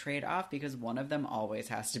have to trade off because one of them always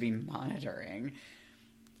has to be monitoring.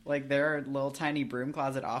 Like, their little tiny broom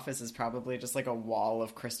closet office is probably just like a wall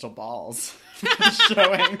of crystal balls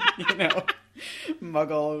showing,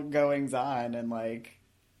 Muggle goings on and like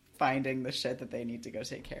finding the shit that they need to go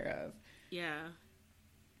take care of. Yeah.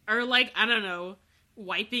 Or like, I don't know,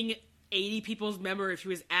 wiping 80 people's memory if he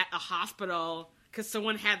was at a hospital because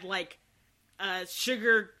someone had like a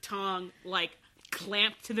sugar tongue like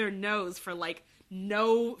clamped to their nose for like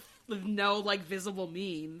no like visible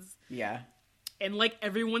means. Yeah. And, like,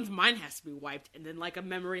 everyone's mind has to be wiped, and then, like, a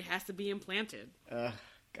memory has to be implanted. Ugh,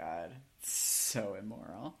 God. So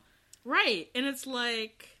immoral. Right. And it's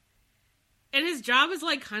like... And his job is,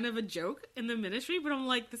 like, kind of a joke in the ministry, but I'm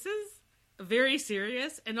like, this is very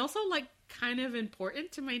serious, and also, like, kind of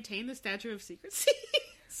important to maintain the statute of secrecy.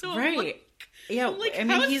 So right. Like, yeah, like, I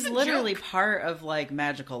mean, he's literally joke? part of, like,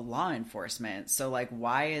 magical law enforcement, so, like,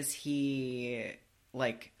 why is he...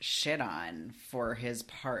 like shit on for his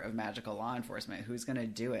part of magical law enforcement? Who's gonna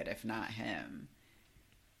do it if not him?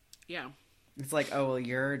 Yeah. It's like, oh well,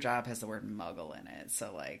 your job has the word muggle in it,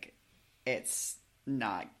 so like it's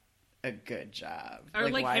not a good job. Or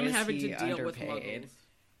like why him is having he to deal with underpaid? muggles.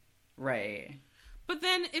 Right. But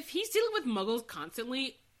then if he's dealing with muggles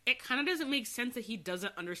constantly, it kind of doesn't make sense that he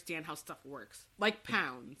doesn't understand how stuff works. Like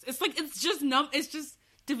pounds. It's like it's just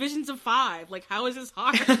divisions of 5. Like how is this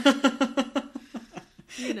hard?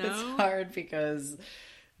 You know? It's hard because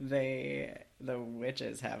the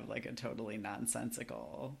witches have like a totally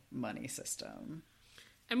nonsensical money system.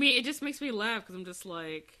 I mean, it just makes me laugh because I'm just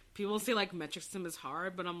like, people say like metric system is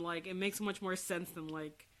hard, but I'm like, it makes much more sense than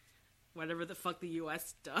like whatever the fuck the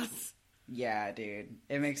US does. Yeah, dude.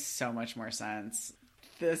 It makes so much more sense.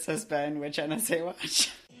 This has been Witch NSA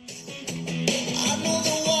Watch. I know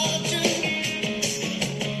the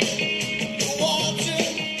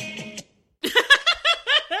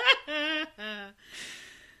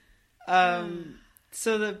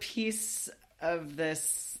So the piece of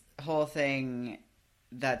this whole thing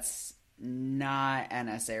that's not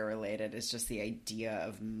NSA related is just the idea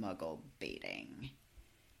of muggle baiting,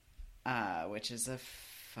 which is a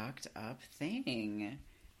fucked up thing.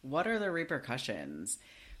 What are the repercussions?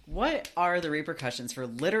 What are the repercussions for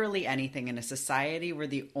literally anything in a society where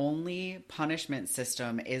the only punishment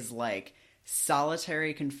system is like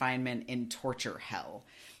solitary confinement in torture hell?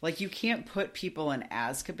 Like, you can't put people in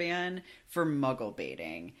Azkaban for muggle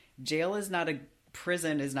baiting.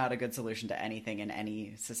 Prison is not a good solution to anything in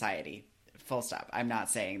any society. Full stop. I'm not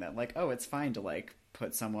saying that, like, oh, it's fine to, like,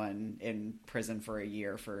 put someone in prison for a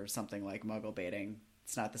year for something like muggle baiting.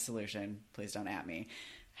 It's not the solution. Please don't at me.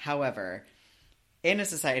 However, in a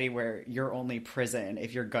society where your only prison,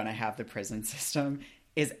 if you're gonna have the prison system,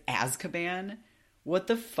 is Azkaban, what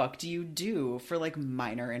the fuck do you do for, like,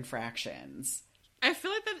 minor infractions? I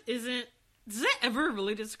feel like that isn't... Does that ever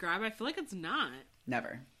really describe? I feel like it's not.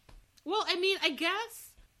 Never. Well, I mean, I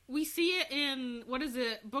guess we see it in, what is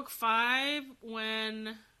it, book 5,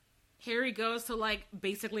 when Harry goes to, like,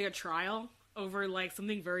 basically a trial over, like,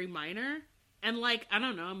 something very minor. And, like, I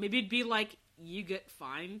don't know, maybe it'd be, like, you get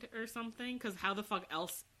fined or something, because how the fuck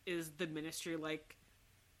else is the ministry, like,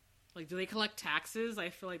 do they collect taxes?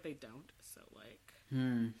 I feel like they don't, so,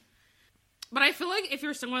 like... But I feel like if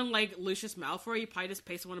you're someone like Lucius Malfoy, you probably just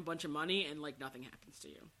pay someone a bunch of money and, like, nothing happens to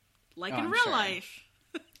you. Like in real life.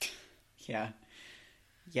 Yeah.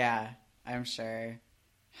 Yeah, I'm sure.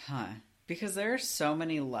 Huh. Because there are so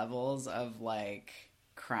many levels of, like,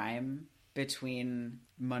 crime between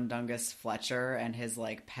Mundungus Fletcher and his,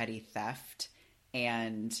 like, petty theft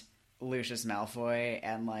and Lucius Malfoy,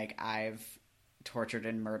 and, like, I've tortured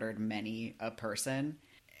and murdered many a person.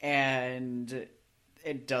 And...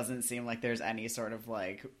 it doesn't seem like there's any sort of,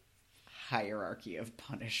 like, hierarchy of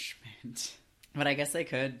punishment. But I guess they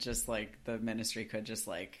could just, like, the ministry could just,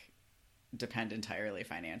 like, depend entirely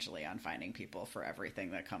financially on finding people for everything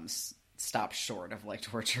that stops short of, like,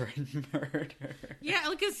 torture and murder. Yeah,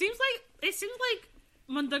 like, it seems like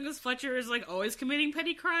Mundungus Fletcher is, like, always committing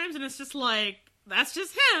petty crimes, and it's just, like, that's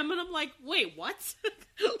just him. And I'm like, wait, what?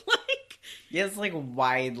 Like... Yeah, it's, like,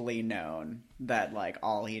 widely known that, like,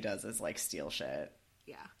 all he does is, like, steal shit.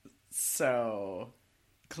 Yeah. So,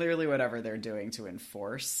 clearly whatever they're doing to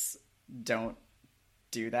enforce, don't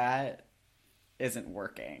do that. isn't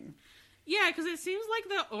working. Yeah, because it seems like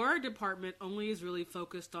the aura department only is really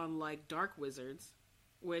focused on, like, dark wizards.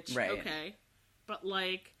 Which, right. Okay. But,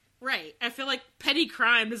 like, right. I feel like petty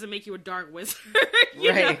crime doesn't make you a dark wizard.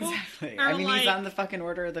 Right, know? exactly. Or, I mean, like, he's on the fucking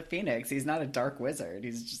Order of the Phoenix. He's not a dark wizard.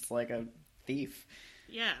 He's just, like, a thief.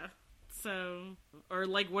 Yeah. So, or,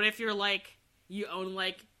 like, what if you're, like, you own,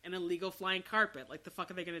 like, an illegal flying carpet? Like, the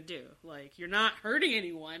fuck are they gonna do? Like, you're not hurting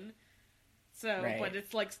anyone. So, right. But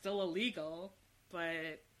it's, like, still illegal.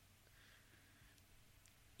 But...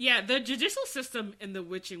 yeah, the judicial system in the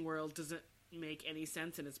witching world doesn't make any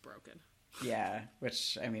sense and it's broken. Yeah,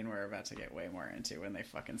 which, I mean, we're about to get way more into when they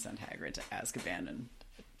fucking send Hagrid to Azkaban in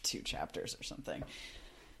 2 chapters or something.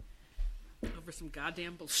 Over some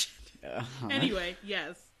goddamn bullshit. Uh-huh. Anyway,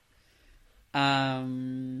 yes.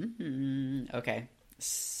 Okay.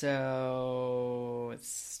 So,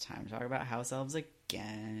 it's time to talk about house elves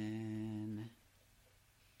again.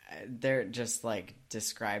 They're just, like,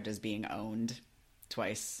 described as being owned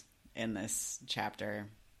twice in this chapter,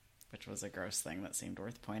 which was a gross thing that seemed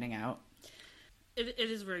worth pointing out. It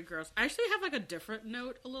is very gross. I actually have, like, a different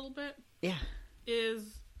note a little bit. Yeah. Is,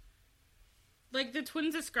 like, the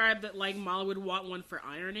twins describe that, like, Molly would want one for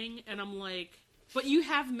ironing, and I'm like, but you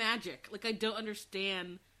have magic. Like, I don't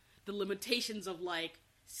understand the limitations of, like,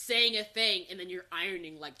 saying a thing and then you're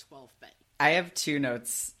ironing, like, 12 things. I have 2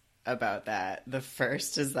 notes about that. The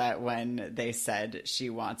first is that when they said she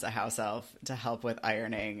wants a house elf to help with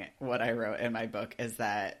ironing, what I wrote in my book is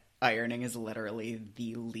that ironing is literally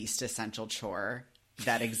the least essential chore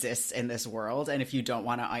that exists in this world, and if you don't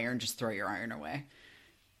want to iron, just throw your iron away.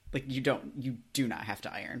 Like, you do not have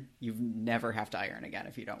to iron. You never have to iron again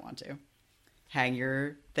if you don't want to. Hang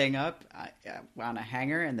your thing up on a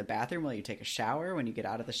hanger in the bathroom while you take a shower. When you get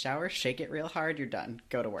out of the shower, shake it real hard, you're done.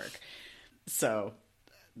 Go to work. So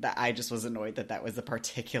that I just was annoyed that was a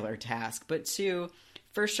particular task. But 2,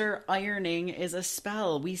 for sure, ironing is a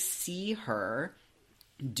spell. We see her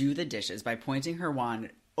do the dishes by pointing her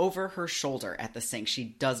wand over her shoulder at the sink. She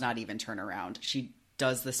does not even turn around. She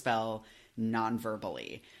does the spell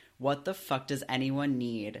non-verbally. What the fuck does anyone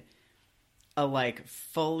need a, like,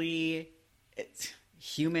 fully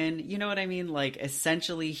human, you know what I mean? Like,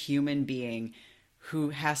 essentially human being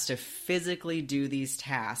who has to physically do these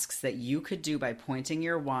tasks that you could do by pointing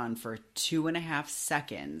your wand for 2.5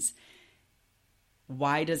 seconds.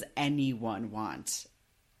 Why does anyone want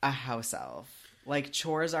a house elf? Like,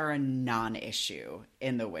 chores are a non-issue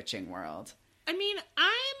in the witching world. I mean,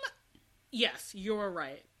 yes, you're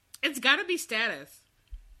right. It's gotta be status.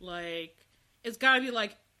 Like, it's gotta be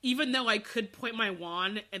like, even though I could point my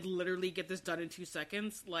wand and literally get this done in 2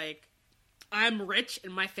 seconds, like, I'm rich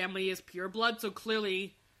and my family is pure blood, so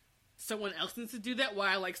clearly someone else needs to do that while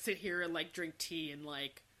I, like, sit here and, like, drink tea and,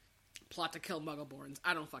 like, plot to kill Muggleborns.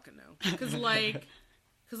 I don't fucking know. Because, like,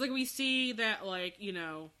 we see that, like, you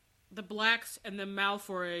know, the Blacks and the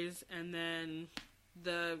Malfoys and then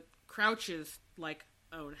the Crouches, like,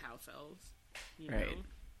 own house elves. You know? Right.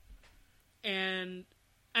 And,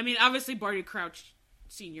 I mean, obviously Barty Crouch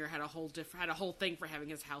Senior had a whole thing for having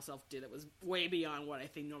his house elf do that was way beyond what I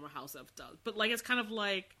think normal house elf does. But, like, it's kind of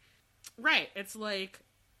like, right, it's like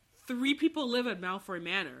 3 people live at Malfoy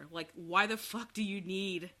Manor. Like, why the fuck do you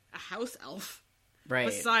need a house elf? Right.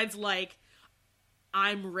 Besides, like,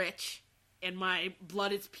 I'm rich and my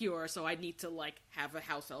blood is pure, so I need to, like, have a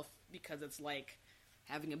house elf because it's like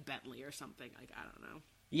having a Bentley or something. Like, I don't know.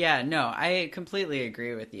 Yeah, no, I completely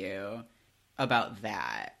agree with you about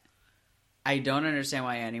that. I don't understand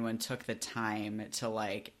why anyone took the time to,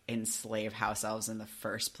 like, enslave house elves in the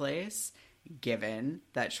first place, given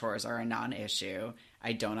that chores are a non-issue.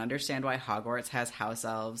 I don't understand why Hogwarts has house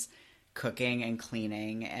elves cooking and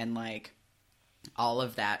cleaning and, like, all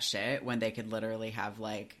of that shit when they could literally have,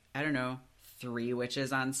 like, I don't know, 3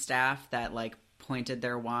 witches on staff that, like, pointed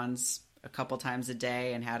their wands a couple times a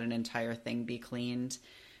day and had an entire thing be cleaned,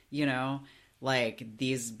 you know? Like,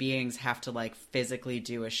 these beings have to, like, physically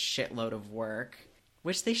do a shitload of work,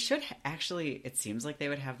 which they should actually, it seems like they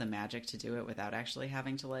would have the magic to do it without actually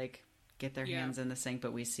having to, like, get their hands in the sink,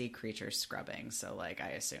 but we see creatures scrubbing, so, like, I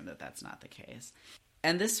assume that that's not the case.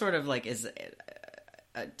 And this sort of, like, is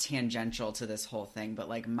tangential to this whole thing, but,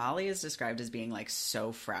 like, Molly is described as being, like,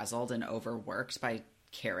 so frazzled and overworked by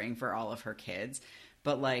caring for all of her kids,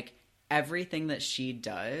 but, like, everything that she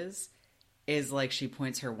does is, like, she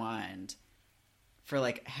points her wand for,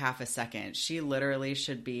 like, half a second. She literally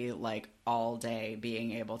should be, like, all day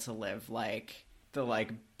being able to live, like, the,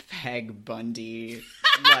 like, Peg Bundy,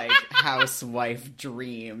 like, housewife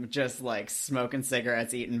dream. Just, like, smoking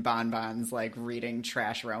cigarettes, eating bonbons, like, reading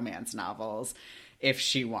trash romance novels if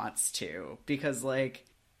she wants to. Because, like,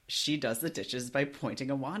 she does the dishes by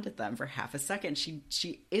pointing a wand at them for half a second.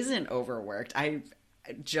 She isn't overworked. I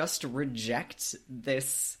just reject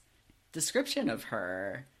this description of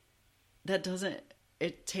her. That doesn't...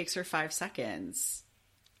 It takes her 5 seconds.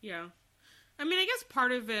 Yeah. I mean, I guess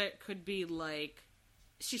part of it could be, like,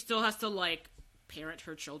 she still has to, like, parent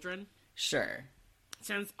her children. Sure.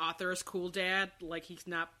 Since author is cool dad, like, he's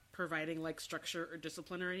not providing, like, structure or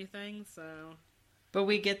discipline or anything, so... But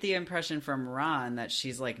we get the impression from Ron that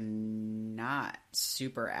she's, like, not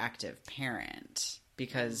super active parent.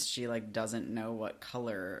 Because she, like, doesn't know what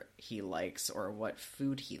color he likes or what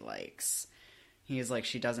food he likes. He's like,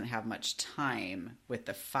 she doesn't have much time with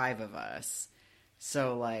the 5 of us.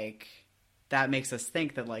 So, like, that makes us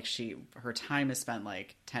think that, like, her time is spent,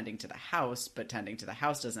 like, tending to the house, but tending to the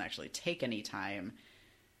house doesn't actually take any time.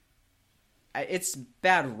 It's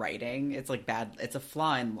bad writing. It's, like, bad... It's a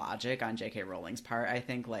flaw in logic on J.K. Rowling's part, I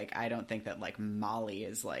think. Like, I don't think that, like, Molly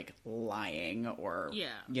is, like, lying or... Yeah.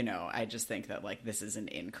 You know, I just think that, like, this is an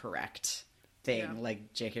incorrect thing. Yeah.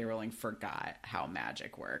 Like, J.K. Rowling forgot how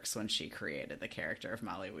magic works when she created the character of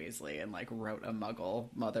Molly Weasley and, like, wrote a muggle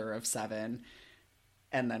mother of 7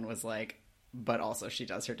 and then was like, but also she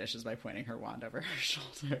does her dishes by pointing her wand over her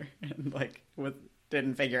shoulder and, like,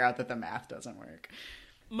 didn't figure out that the math doesn't work.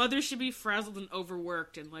 Mother should be frazzled and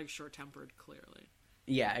overworked and, like, short-tempered, clearly.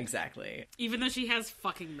 Yeah, exactly. Even though she has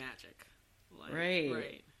fucking magic. Like,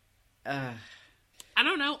 right. I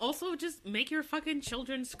don't know. Also, just make your fucking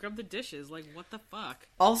children scrub the dishes. Like, what the fuck?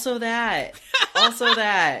 Also that.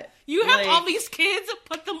 You have, like, all these kids,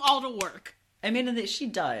 put them all to work. I mean, she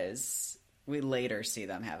does. We later see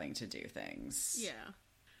them having to do things. Yeah.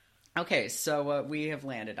 Okay, so what we have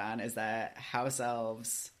landed on is that house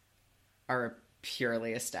elves are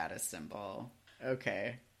purely a status symbol.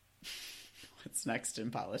 Okay. What's next in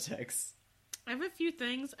politics? I have a few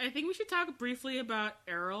things. I think we should talk briefly about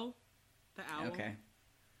Errol, the owl. Okay.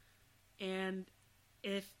 And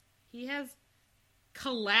if he has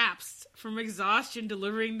collapsed from exhaustion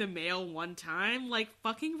delivering the mail one time, like,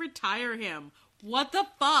 fucking retire him. What the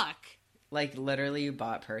fuck? Like, literally, you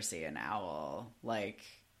bought Percy an owl. Like,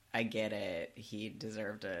 I get it. He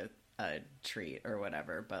deserved a treat or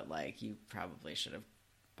whatever, but, like, you probably should have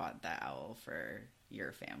bought that owl for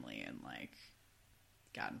your family and, like,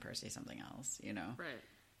 gotten Percy something else, you know? Right.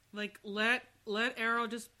 Like, let Arrow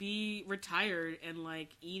just be retired and,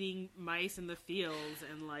 like, eating mice in the fields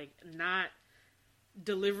and, like, not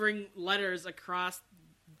delivering letters across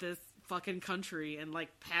this fucking country and,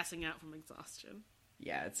 like, passing out from exhaustion.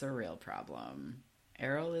 Yeah, it's a real problem.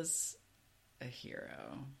 Errol is a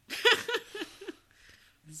hero.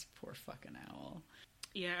 This poor fucking owl.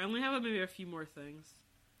 Yeah, I only have maybe a few more things.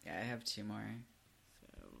 Yeah, I have 2 more.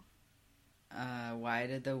 So, why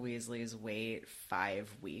did the Weasleys wait 5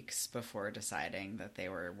 weeks before deciding that they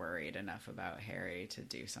were worried enough about Harry to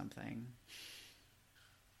do something?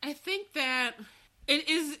 I think that it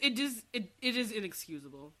is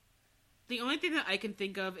inexcusable. The only thing that I can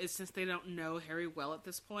think of is, since they don't know Harry well at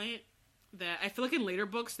this point, that I feel like in later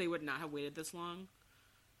books they would not have waited this long.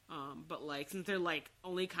 But, like, since they're, like,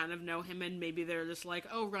 only kind of know him, and maybe they're just like,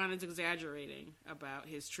 oh, Ron is exaggerating about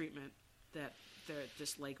his treatment, that they're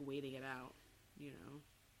just, like, waiting it out, you know?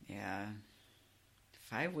 Yeah.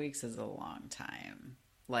 5 weeks is a long time.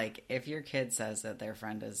 Like, if your kid says that their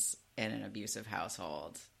friend is in an abusive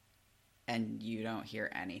household, and you don't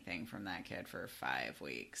hear anything from that kid for 5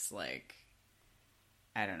 weeks, like,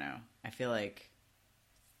 I don't know. I feel like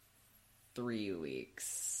 3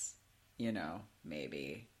 weeks, you know,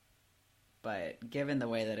 maybe. But given the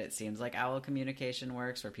way that it seems like owl communication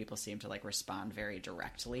works, where people seem to, like, respond very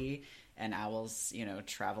directly, and owls, you know,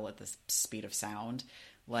 travel at the speed of sound,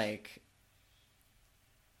 like,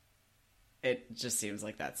 it just seems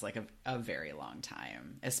like that's, like, a very long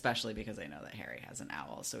time. Especially because I know that Harry has an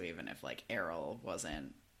owl, so even if, like, Errol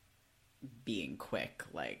wasn't being quick,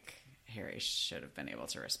 like, Harry should have been able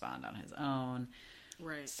to respond on his own.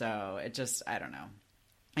 Right. So it just, I don't know.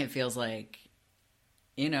 It feels like,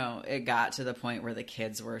 you know, it got to the point where the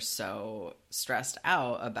kids were so stressed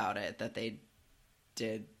out about it that they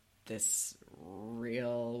did this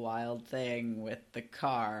real wild thing with the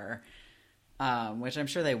car, which I'm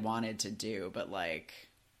sure they wanted to do, but, like,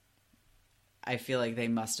 I feel like they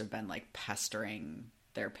must have been, like, pestering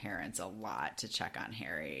their parents a lot to check on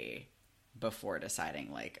Harry before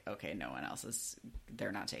deciding, like, okay, no one else is,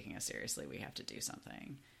 they're not taking us seriously, we have to do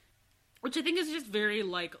something. Which I think is just very,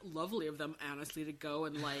 like, lovely of them, honestly, to go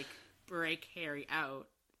and, like, break Harry out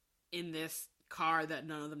in this car that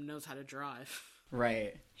none of them knows how to drive.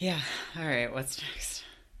 Right. Yeah. All right, what's next?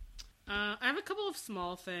 I have a couple of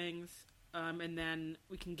small things. and then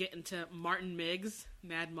we can get into Martin Miggs,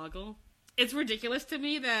 Mad Muggle. It's ridiculous to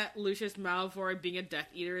me that Lucius Malfoy being a Death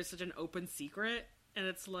Eater is such an open secret, and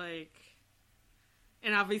it's like...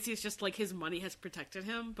 And obviously it's just, like, his money has protected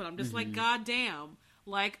him, but I'm just like, God damn.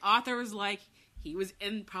 Like, Arthur was like, he was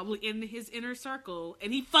probably in his inner circle,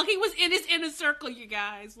 and he fucking was in his inner circle, you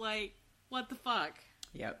guys. Like, what the fuck?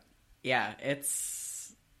 Yep. Yeah,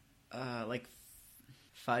 it's, like,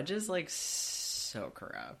 Fudge is, like, so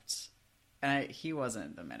corrupt. And he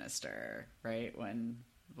wasn't the minister, right, when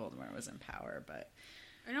Voldemort was in power, but...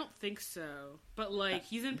 I don't think so. But, like,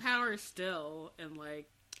 he's in power still, and, like,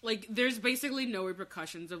 there's basically no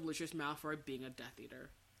repercussions of Lucius Malfoy being a Death Eater.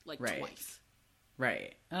 Like, twice.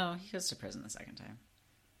 Right. Oh, he goes to prison the second time.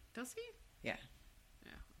 Does he? Yeah.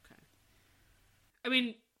 Yeah, okay. I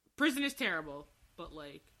mean, prison is terrible, but,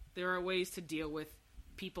 like, there are ways to deal with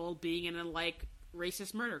people being in a, like,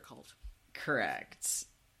 racist murder cult. Correct.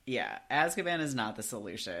 Yeah. Azkaban is not the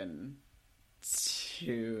solution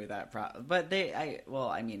to that problem. But I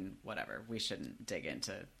mean, whatever. We shouldn't dig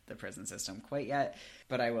into the prison system quite yet.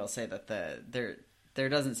 But I will say that there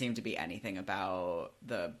doesn't seem to be anything about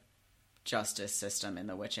the justice system in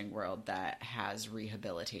the witching world that has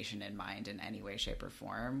rehabilitation in mind in any way, shape, or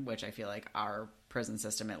form, which I feel like our prison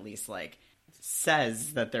system at least, like,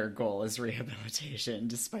 says that their goal is rehabilitation,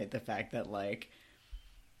 despite the fact that, like,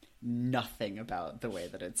 nothing about the way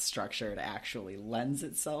that it's structured actually lends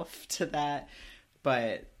itself to that.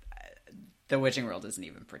 But the witching world isn't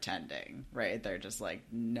even pretending, right? They're just like,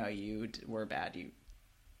 no, you were bad, you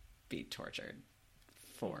be tortured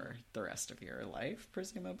for the rest of your life,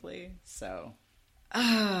 presumably. So,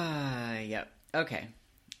 yep. Okay.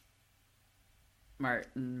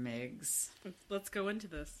 Martin Miggs. Let's go into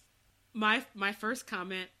this. My first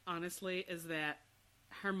comment, honestly, is that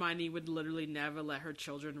Hermione would literally never let her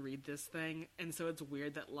children read this thing, and so it's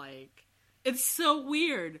weird that, like... It's so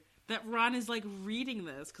weird that Ron is, like, reading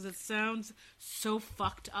this, because it sounds so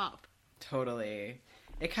fucked up. Totally.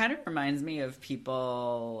 It kind of reminds me of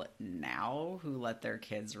people now who let their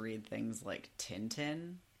kids read things like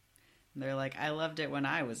Tintin. They're like, I loved it when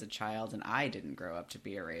I was a child, and I didn't grow up to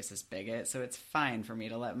be a racist bigot, so it's fine for me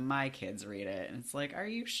to let my kids read it. And it's like, are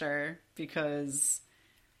you sure? Because...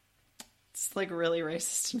 it's, like, really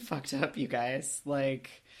racist and fucked up, you guys. Like,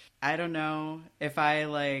 I don't know. If I,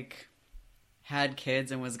 like, had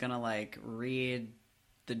kids and was gonna, like, read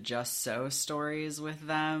the Just So stories with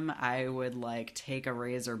them, I would, like, take a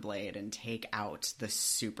razor blade and take out the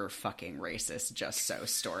super fucking racist Just So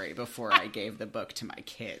story before I gave the book to my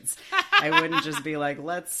kids. I wouldn't just be like,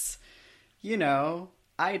 let's, you know,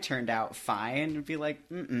 I turned out fine. And be like,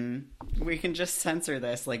 we can just censor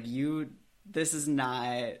this. Like, this is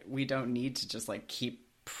not, we don't need to just, like, keep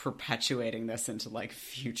perpetuating this into, like,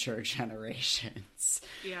 future generations.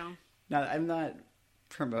 Yeah. Now, I'm not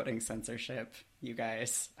promoting censorship, you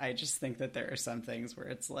guys. I just think that there are some things where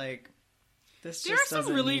it's like, this just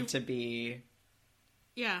doesn't need to be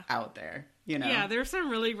out there, you know? Yeah, there are some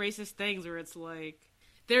really racist things where it's like,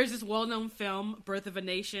 there's this well-known film, Birth of a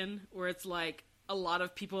Nation, where it's like a lot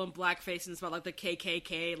of people in blackface and it's about, like, the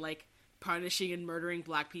KKK, like, punishing and murdering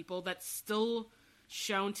black people. That's still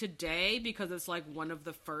shown today because it's, like, one of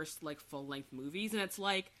the first, like, full-length movies, and it's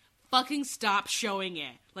like, fucking stop showing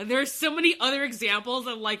it. Like, there are so many other examples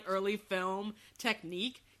of, like, early film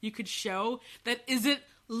technique you could show that isn't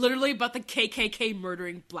literally about the KKK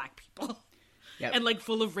murdering black people. Yep. And, like,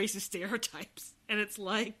 full of racist stereotypes. And it's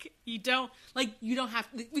like, you don't have,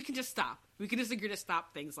 we can just stop. We can just agree to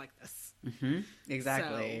stop things like this. Mm-hmm.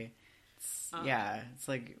 Exactly. Yeah, it's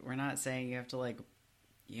like, we're not saying you have to, like,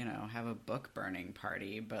 you know, have a book burning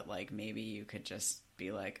party, but, like, maybe you could just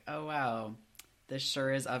be like, oh, wow, this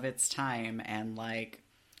sure is of its time, and, like,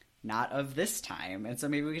 not of this time. And so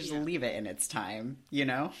maybe we could just leave it in its time, you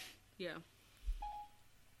know? Yeah.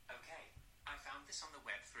 Okay, I found this on the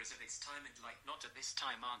web for as of its time, and, like, not at this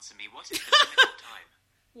time, answer me, what is the limit of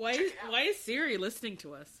time? Why is Siri listening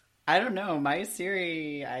to us? I don't know. My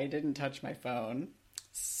Siri, I didn't touch my phone.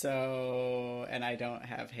 So, and I don't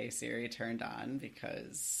have Hey Siri turned on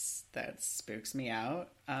because that spooks me out.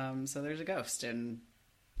 So there's a ghost in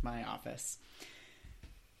my office.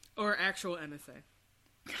 Or actual NSA.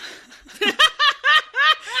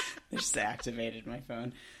 They just activated my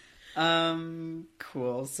phone.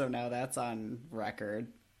 Cool. So now that's on record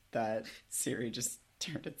that Siri just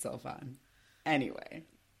turned itself on. Anyway.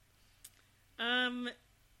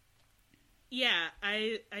 Yeah,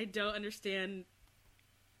 I don't understand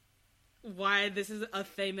why this is a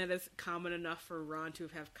thing that is common enough for Ron to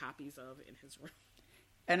have copies of in his room.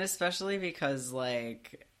 And especially because,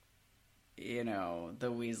 like, you know,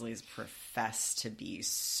 the Weasleys profess to be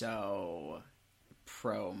so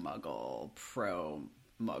pro-Muggle,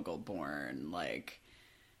 pro-Muggle-born, like,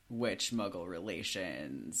 witch Muggle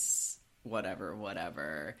relations,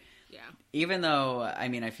 whatever. Yeah. Even though, I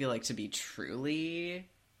mean, I feel like to be truly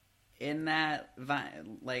in that,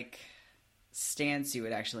 like, stance, you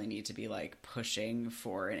would actually need to be, like, pushing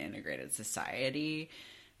for an integrated society.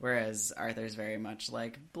 Whereas Arthur's very much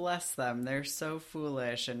like, bless them, they're so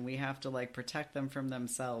foolish, and we have to, like, protect them from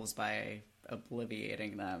themselves by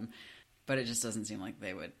obliviating them. But it just doesn't seem like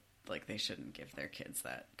they would, like, they shouldn't give their kids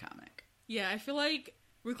that comic. Yeah, I feel like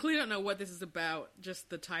we clearly don't know what this is about, just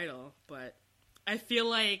the title, but I feel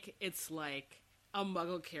like it's, like, a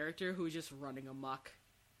Muggle character who's just running amok,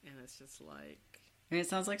 and it's just like... I mean, it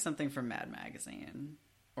sounds like something from Mad Magazine,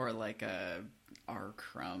 or, like, a R.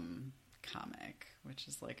 Crumb comic, which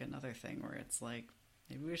is like another thing where it's like,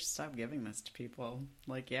 maybe we should stop giving this to people.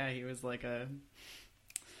 Like, yeah, he was like a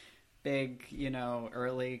big, you know,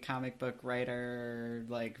 early comic book writer,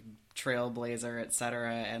 like trailblazer,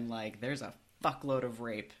 etc., and like there's a fuckload of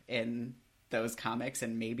rape in those comics,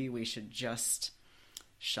 and maybe we should just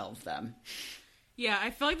shelve them. Yeah,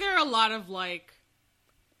 I feel like there are a lot of, like,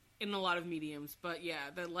 in a lot of mediums, but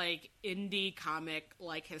yeah, the, like, indie comic,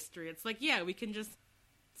 like, history, it's like, yeah, we can just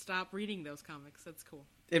stop reading those comics. That's cool.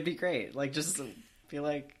 It'd be great. Like, just feel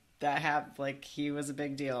like that like, he was a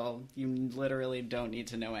big deal. You literally don't need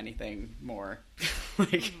to know anything more.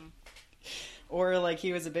 Like, or, like,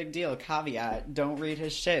 he was a big deal. Caveat, don't read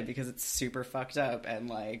his shit because it's super fucked up and,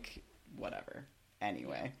 like, whatever.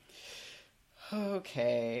 Anyway.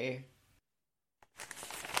 Okay.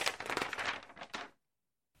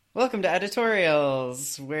 Welcome to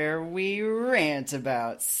Editorials, where we rant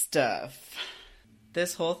about stuff.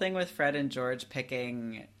 This whole thing with Fred and George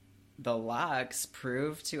picking the locks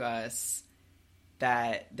proved to us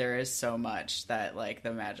that there is so much that, like,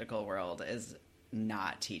 the magical world is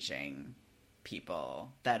not teaching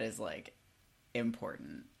people that is, like,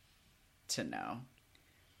 important to know.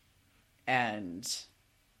 And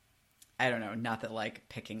I don't know, not that, like,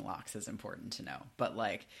 picking locks is important to know, but,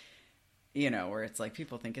 like, you know, where it's like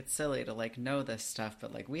people think it's silly to, like, know this stuff,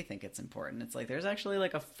 but, like, we think it's important. It's like there's actually,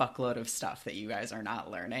 like, a fuckload of stuff that you guys are not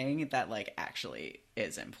learning that, like, actually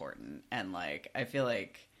is important. And, like, I feel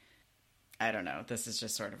like, I don't know, this is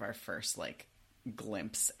just sort of our first, like,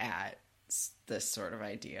 glimpse at this sort of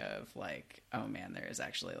idea of, like, oh man, there is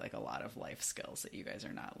actually, like, a lot of life skills that you guys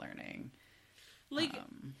are not learning. Like,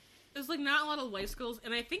 there's, like, not a lot of life skills,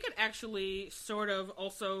 and I think it actually sort of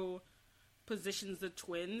also positions the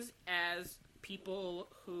twins as people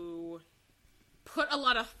who put a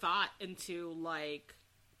lot of thought into, like,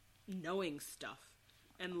 knowing stuff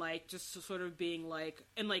and, like, just sort of being, like,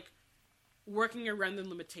 and, like, working around the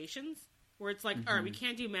limitations where it's like, all right, we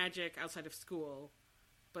can't do magic outside of school,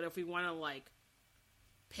 but if we want to, like,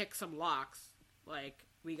 pick some locks, like,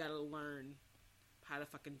 we gotta learn how to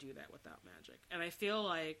fucking do that without magic. And I feel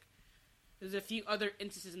like there's a few other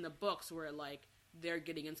instances in the books where, like, they're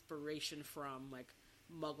getting inspiration from, like,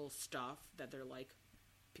 Muggle stuff that they're like,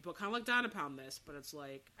 people kind of look down upon this, but it's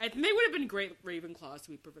like, I think they would have been great Ravenclaws, to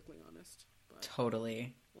be perfectly honest. But,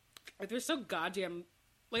 totally. like, they're so goddamn,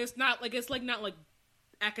 like, it's not like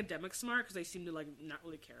academic smart, because they seem to, like, not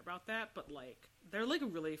really care about that, but, like, they're, like,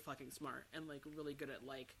 really fucking smart and, like, really good at,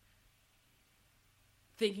 like,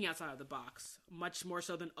 thinking outside of the box, much more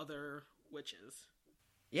so than other witches.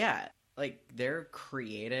 Yeah, like, their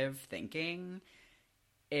creative thinking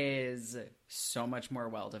is so much more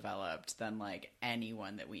well-developed than, like,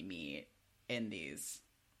 anyone that we meet in these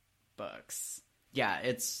books. Yeah,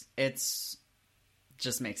 it's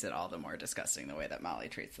just makes it all the more disgusting the way that Molly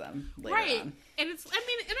treats them later on. And it's, I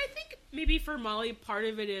mean, and I think maybe for Molly, part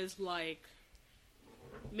of it is, like,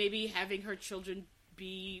 maybe having her children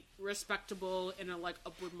be respectable in a, like,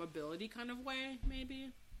 upward mobility kind of way, maybe.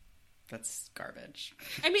 That's garbage.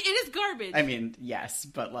 I mean, it is garbage. I mean, yes,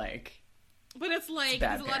 but, like... But it's, like,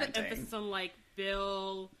 there's a lot of emphasis on, like,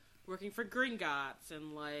 Bill working for Gringotts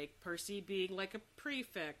and, like, Percy being, like, a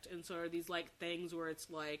prefect and sort of these, like, things where it's,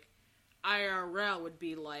 like, IRL would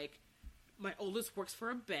be, like, my oldest works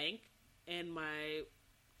for a bank and my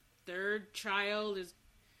third child is,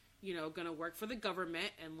 you know, gonna work for the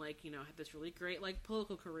government and, like, you know, have this really great, like,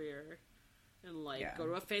 political career and, like, go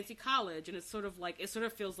to a fancy college, and it's sort of, like, it sort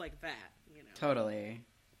of feels like that, you know? Totally.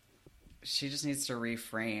 She just needs to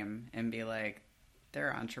reframe and be like,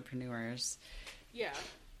 they're entrepreneurs. Yeah.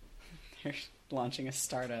 They're launching a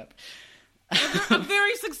startup. A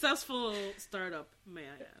very successful startup, may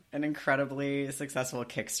I add. An incredibly successful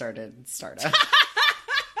kickstarted startup.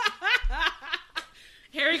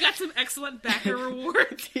 Harry got some excellent backer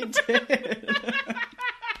rewards. He did.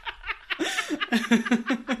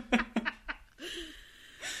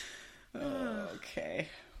 Okay.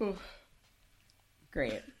 Whew.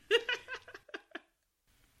 Great.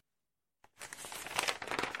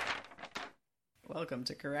 Welcome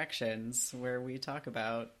to Corrections, where we talk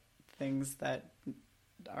about things that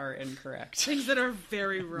are incorrect. Things that are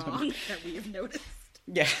very wrong that we have noticed.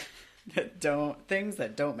 Yeah. Things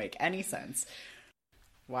that don't make any sense.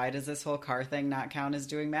 Why does this whole car thing not count as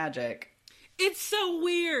doing magic? It's so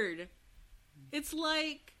weird. It's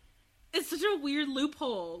like, it's such a weird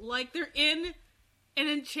loophole. Like, they're in an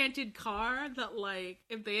enchanted car that, like,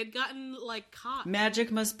 if they had gotten, like, caught. Magic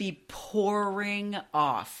must be pouring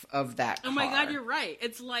off of that car. Oh my god, you're right.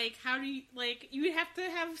 It's like, how do you, like, you would have to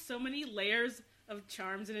have so many layers of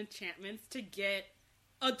charms and enchantments to get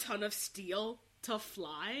a ton of steel to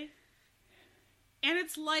fly. And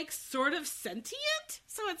it's, like, sort of sentient?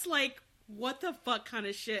 So it's like, what the fuck kind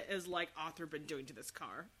of shit is, like, Arthur been doing to this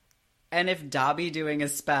car? And if Dobby doing a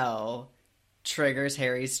spell triggers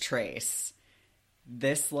Harry's trace,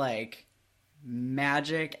 this, like,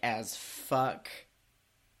 magic as fuck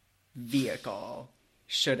vehicle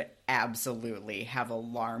should absolutely have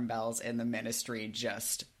alarm bells in the Ministry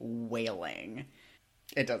just wailing.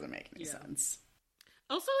 It doesn't make any sense.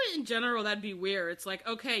 Also, in general, that'd be weird. It's like,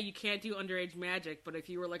 okay, you can't do underage magic, but if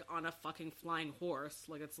you were, like, on a fucking flying horse,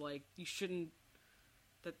 like, it's like, you shouldn't...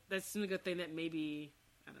 That's a good thing that maybe...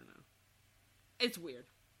 I don't know. It's weird.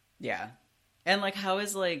 Yeah. And, like, how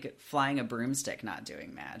is, like, flying a broomstick not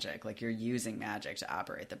doing magic? Like, you're using magic to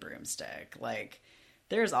operate the broomstick. Like,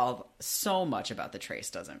 there's so much about the trace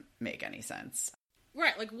doesn't make any sense.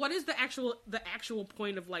 Right, like, what is the actual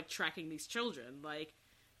point of, like, tracking these children? Like,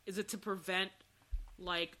 is it to prevent...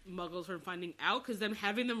 like, muggles from finding out? Because then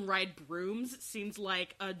having them ride brooms seems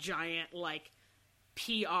like a giant, like,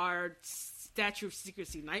 PR Statue of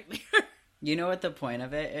Secrecy nightmare. You know what the point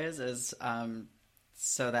of it is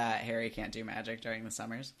so that Harry can't do magic during the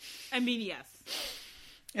summers? I mean, yes.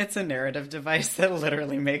 It's a narrative device that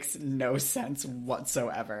literally makes no sense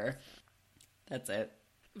whatsoever. That's it.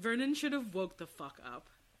 Vernon should have woke the fuck up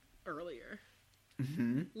earlier.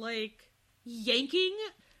 Mm-hmm. Like, yanking...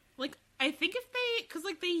 Like, I think if they... Because,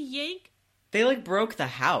 like, They, like, broke the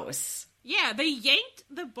house. Yeah, they yanked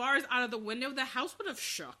the bars out of the window. The house would have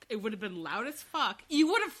shook. It would have been loud as fuck. You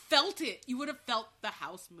would have felt it. You would have felt the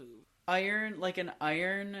house move. An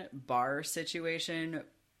iron bar situation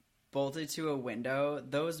bolted to a window.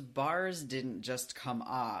 Those bars didn't just come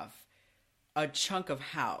off. A chunk of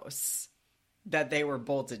house that they were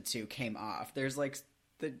bolted to came off. There's, like,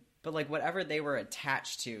 But, like, whatever they were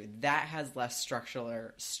attached to, that has less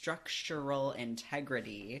structural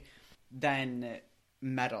integrity than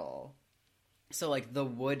metal. So, like, the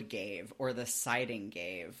wood gave, or the siding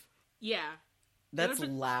gave. Yeah. That's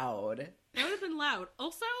loud. That would have been loud.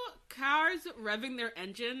 Also, cars revving their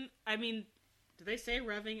engine, I mean, do they say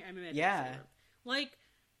revving? I mean, yeah. Like,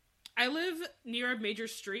 I live near a major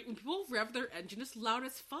street. When people rev their engine, it's loud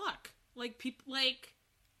as fuck. Like, people, like...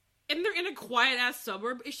 And they're in a quiet-ass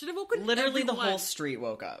suburb. It should have woken Literally everyone. the whole street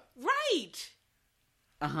woke up. Right!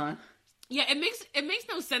 Uh-huh. Yeah, it makes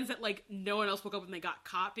no sense that, like, no one else woke up when they got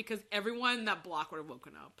caught, because everyone in that block would have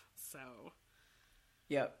woken up, so...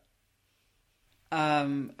 Yep.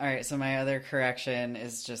 Alright, so my other correction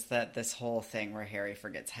is just that this whole thing where Harry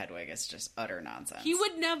forgets Hedwig is just utter nonsense. He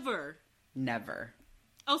would never. Never.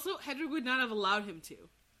 Also, Hedwig would not have allowed him to.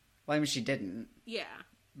 Well, I mean, she didn't. Yeah.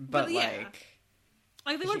 But yeah. like...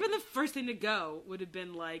 Like, they would have been the first thing to go, would have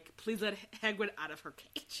been like, please let Hagrid out of her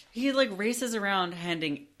cage. He, like, races around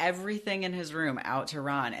handing everything in his room out to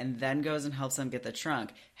Ron and then goes and helps him get the trunk.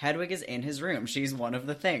 Hedwig is in his room. She's one of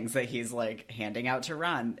the things that he's, like, handing out to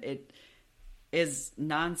Ron. It is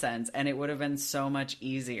nonsense, and it would have been so much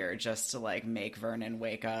easier just to, like, make Vernon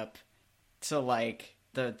wake up to, like...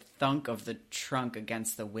 the thunk of the trunk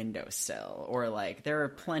against the windowsill, or like there are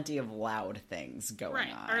plenty of loud things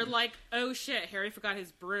going on. Or like, oh shit, Harry forgot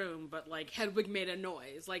his broom, but like Hedwig made a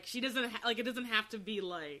noise. Like she doesn't like it doesn't have to be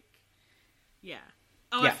like, yeah.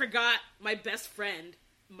 Oh, yeah. I forgot my best friend,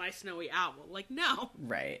 my snowy owl. Like no,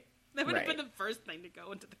 right. That would have been the first thing to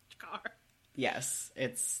go into the car. Yes,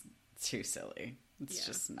 it's too silly. It's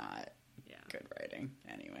just not good writing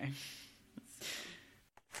anyway.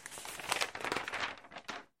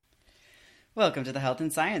 Welcome to the Health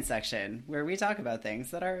and Science section, where we talk about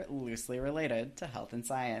things that are loosely related to health and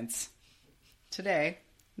science. Today,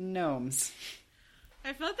 gnomes.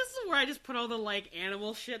 I feel like this is where I just put all the, like,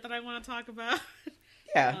 animal shit that I want to talk about.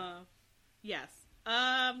 Yeah. Yes.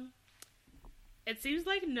 It seems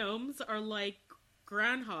like gnomes are, like,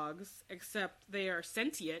 groundhogs, except they are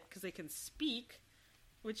sentient because they can speak,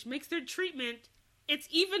 which makes their treatment...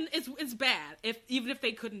 It's bad, even if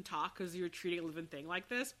they couldn't talk because you're treating a living thing like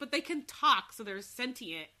this. But they can talk, so they're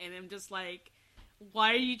sentient. And I'm just like,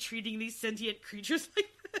 why are you treating these sentient creatures like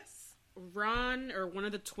this? Ron, or one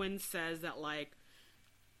of the twins, says that, like,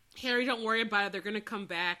 Harry, don't worry about it. They're going to come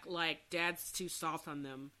back. Like, Dad's too soft on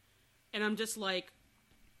them. And I'm just like,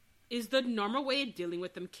 is the normal way of dealing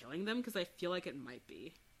with them killing them? Because I feel like it might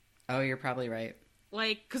be. Oh, you're probably right.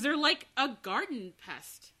 Like, because they're like a garden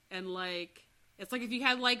pest. And, like... It's like if you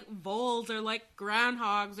had, like, voles or, like,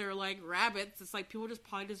 groundhogs or, like, rabbits, it's like people just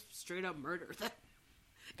probably just straight up murder them.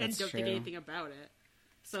 And don't think anything about it.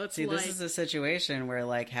 So it's this is a situation where,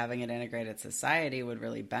 like, having an integrated society would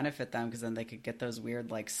really benefit them because then they could get those weird,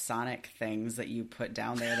 like, sonic things that you put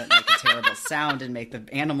down there that make a terrible sound and make the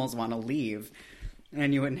animals want to leave.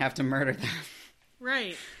 And you wouldn't have to murder them.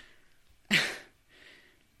 Right.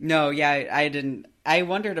 No, yeah, I didn't. I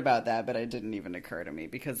wondered about that, but it didn't even occur to me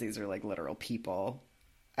because these are like literal people.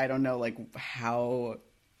 I don't know, like, how.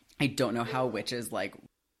 I don't know how witches like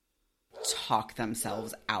talk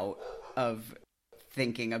themselves out of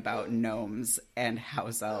thinking about gnomes and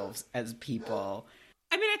house elves as people.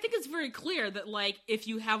 I mean, I think it's very clear that, like, if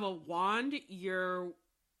you have a wand, you're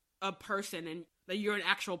a person and that you're an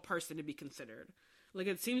actual person to be considered. Like,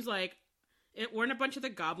 it seems like. Weren't a bunch of the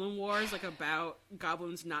Goblin Wars, like, about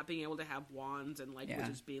goblins not being able to have wands and, like,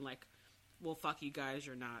 witches being like, well, fuck you guys,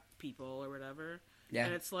 you're not people, or whatever. Yeah.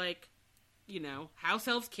 And it's like, you know, house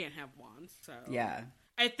elves can't have wands, so... Yeah.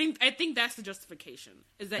 I think that's the justification,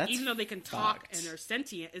 is that even though they can talk and are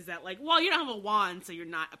sentient, is that, like, well, you don't have a wand, so you're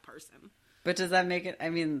not a person. But does that make it... I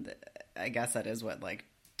mean, I guess that is what, like,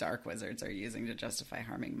 dark wizards are using to justify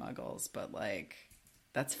harming muggles, but, like...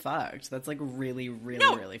 That's fucked. That's, like, really,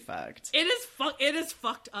 really, really fucked. It is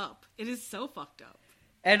fucked up. It is so fucked up.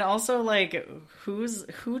 And also, like,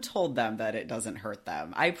 who told them that it doesn't hurt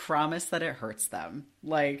them? I promise that it hurts them.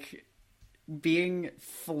 Like, being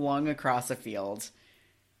flung across a field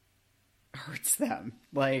hurts them.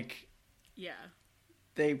 Like... Yeah.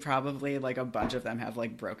 They probably, like, a bunch of them have,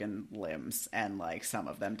 like, broken limbs, and, like, some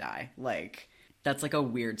of them die. Like... That's, like, a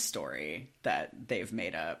weird story that they've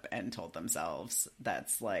made up and told themselves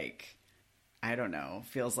that's, like, I don't know,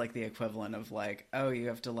 feels like the equivalent of, like, oh, you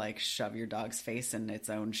have to, like, shove your dog's face in its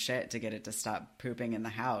own shit to get it to stop pooping in the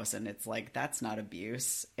house. And it's, like, that's not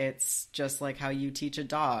abuse. It's just, like, how you teach a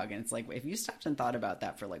dog. And it's, like, if you stopped and thought about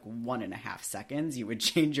that for, like, 1.5 seconds, you would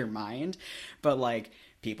change your mind. But, like,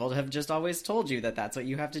 people have just always told you that that's what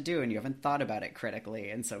you have to do, and you haven't thought about it critically.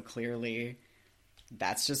 And so clearly...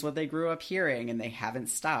 That's just what they grew up hearing, and they haven't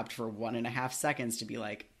stopped for 1.5 seconds to be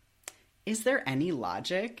like, is there any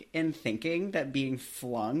logic in thinking that being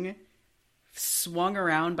swung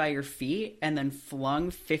around by your feet and then flung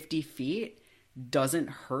 50 feet doesn't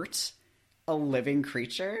hurt a living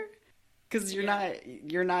creature? Because you're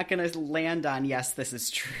not going to land on, yes, this is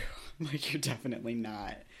true. Like, you're definitely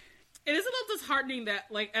not. It is a little disheartening that,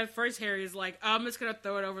 like, at first Harry's like, oh, I'm just gonna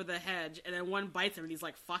throw it over the hedge, and then one bites him and he's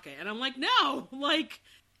like, fuck it. And I'm like, no! Like,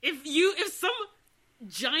 if some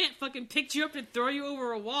giant fucking picked you up and throw you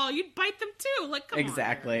over a wall, you'd bite them too. Like, come on.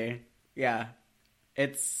 Exactly. Yeah.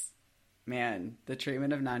 It's, man, the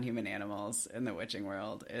treatment of non-human animals in the witching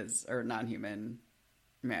world is, or non-human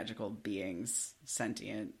magical beings,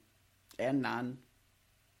 sentient and non.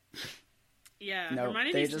 Yeah,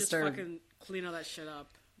 Hermione needs to just fucking clean all that shit up.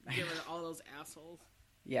 Get rid of all those assholes.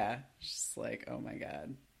 Yeah, just like, oh my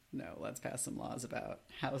god. No, let's pass some laws about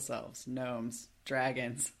house elves, gnomes,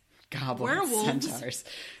 dragons, goblins, werewolves, centaurs.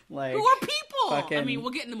 Like, who are people? I mean, we'll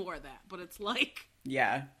get into more of that, but it's like...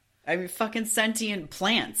 Yeah. I mean, fucking sentient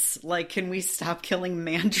plants. Like, can we stop killing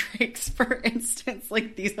mandrakes, for instance?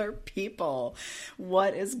 Like, these are people.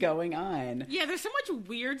 What is going on? Yeah, there's so much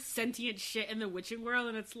weird sentient shit in the witching world,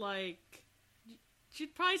 and it's like...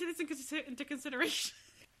 You'd probably take this into consideration.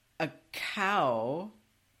 A cow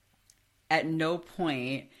at no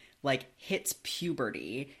point like hits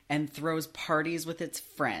puberty and throws parties with its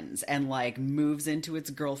friends and like moves into its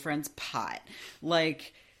girlfriend's pot.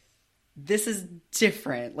 Like, this is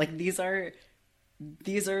different. Like, these are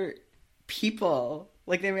people.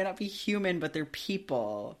 Like, they may not be human, but they're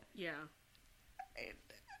people. Yeah.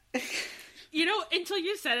 You know, until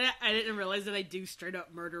you said it, I didn't realize that I do straight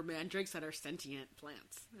up murder mandrakes that are sentient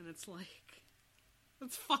plants. And it's like,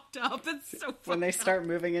 it's fucked up. It's so fucked up. When they start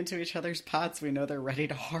moving into each other's pots, we know they're ready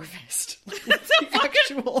to harvest. Like, what the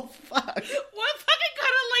actual fuck? What fucking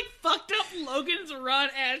kind of, like, fucked up Logan's Run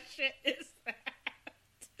ass shit is that?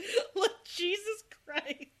 Like, Jesus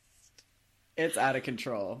Christ. It's out of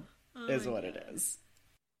control, is what it is.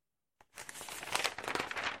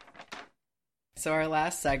 So our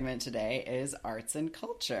last segment today is arts and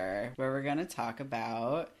culture, where we're going to talk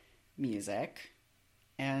about music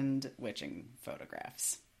and witching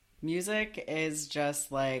photographs. Music is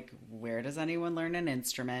just like, where does anyone learn an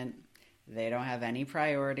instrument? They don't have any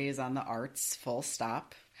priorities on the arts, full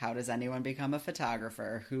stop. How does anyone become a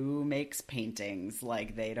photographer? Who makes paintings?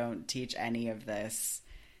 Like, they don't teach any of this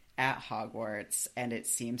at Hogwarts. And it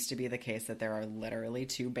seems to be the case that there are literally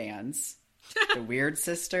two bands, the Weird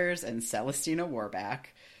Sisters and Celestina Warback.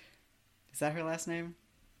 Is that her last name?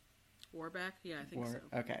 Warback? Yeah, I think so.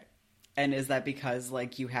 Okay. And is that because,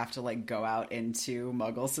 like, you have to, like, go out into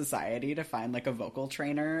Muggle society to find, like, a vocal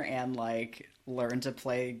trainer and, like, learn to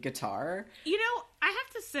play guitar? You know, I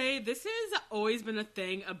have to say, this has always been a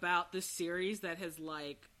thing about this series that has,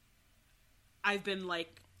 like, I've been,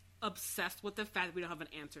 like, obsessed with the fact that we don't have an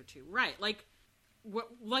answer to. Right. Like,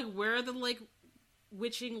 where are the, like,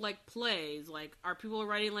 witching, like, plays? Like, are people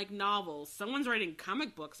writing, like, novels? Someone's writing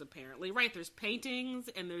comic books, apparently. Right, there's paintings,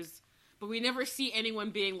 and there's... But we never see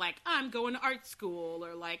anyone being like, I'm going to art school,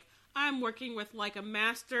 or like, I'm working with like a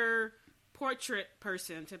master portrait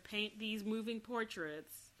person to paint these moving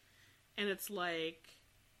portraits. And it's like,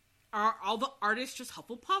 are all the artists just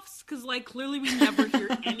Hufflepuffs? Because like, clearly we never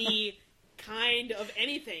hear any kind of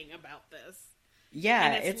anything about this. Yeah,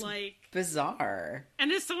 and it's like bizarre.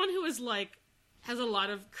 And as someone who is like, has a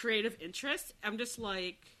lot of creative interests, I'm just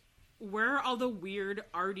like, where are all the weird,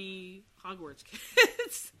 arty Hogwarts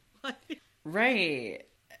kids? Right.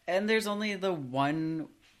 And there's only the one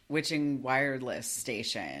witching wireless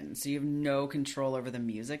station, so you have no control over the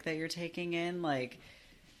music that you're taking in. Like,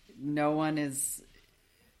 no one is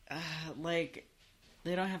like,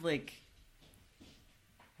 they don't have like,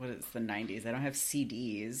 what is the 90s, they don't have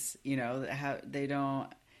CDs, you know, they don't,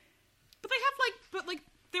 but they have like, but like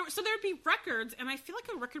there'd be records, and I feel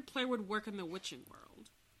like a record player would work in the witching world,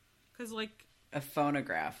 because like a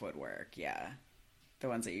phonograph would work. Yeah, the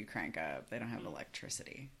ones that you crank up, they don't have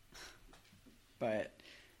electricity. But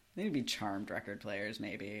they'd be charmed record players,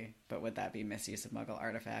 maybe. But would that be misuse of Muggle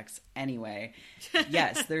artifacts? Anyway,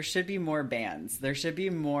 yes, there should be more bands. There should be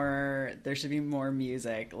more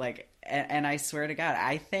music. Like, and I swear to God,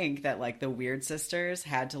 I think that like the Weird Sisters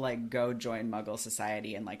had to like go join Muggle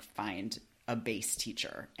society and like find a bass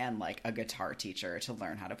teacher and like a guitar teacher to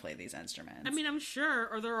learn how to play these instruments. I mean, I'm sure,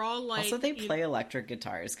 or they're all like... Also, they play electric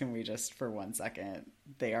guitars. Can we just, for 1 second,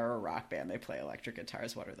 they are a rock band. They play electric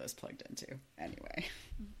guitars. What are those plugged into? Anyway.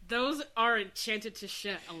 Those are enchanted to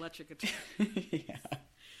shit electric guitars. Yeah.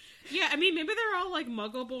 Yeah, I mean, maybe they're all like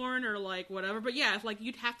Muggle-born or like whatever, but yeah, if, like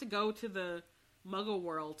you'd have to go to the Muggle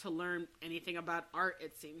world to learn anything about art,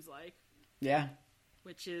 it seems like. Yeah.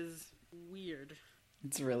 Which is weird.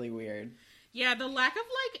 It's really weird. Yeah, the lack of,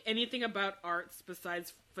 like, anything about arts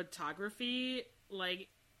besides photography, like,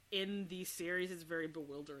 in these series is very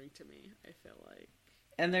bewildering to me, I feel like.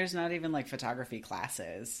 And there's not even, like, photography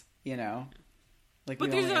classes, you know? Like, but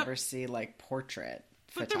we only ever see, like, portrait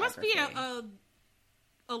but photography. There must be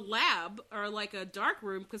a lab, or, like, a dark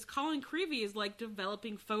room, because Colin Creevey is, like,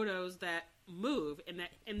 developing photos that move,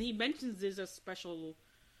 and he mentions there's a special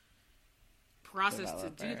process to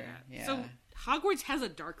do that. Yeah. So Hogwarts has a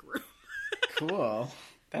dark room. Cool.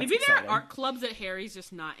 That's Maybe exciting. there are art clubs that Harry's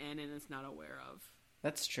just not in and is not aware of.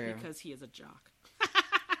 That's true. Because he is a jock.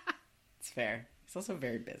 It's fair. He's also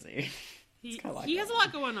very busy. He has a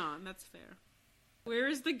lot going on. That's fair. Where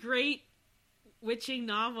is the great witching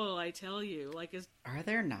novel, I tell you? Are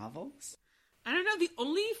there novels? I don't know. The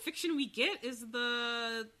only fiction we get is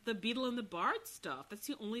the Beetle and the Bard stuff. That's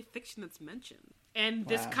the only fiction that's mentioned. And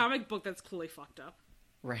this comic book that's clearly fucked up.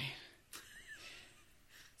 Right.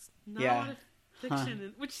 Not a lot of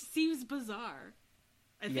fiction, which seems bizarre.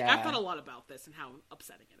 I've thought a lot about this and how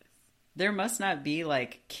upsetting it is. There must not be,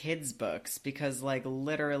 like, kids' books because, like,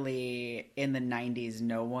 literally in the 90s,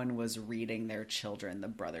 no one was reading their children the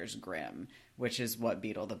Brothers Grimm, which is what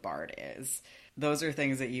Beetle the Bard is. Those are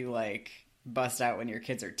things that you, like, bust out when your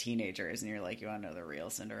kids are teenagers and you're like, you want to know the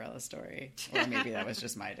real Cinderella story? Or maybe that was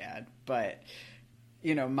just my dad. But,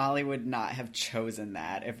 you know, Molly would not have chosen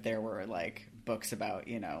that if there were, like, books about,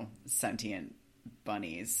 you know, sentient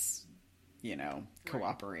bunnies, you know,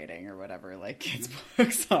 cooperating or whatever, like kids'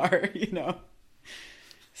 books are, you know.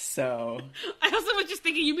 So I also was just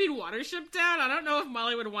thinking, you mean Watership Down? I don't know if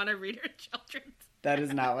Molly would want to read her children's. That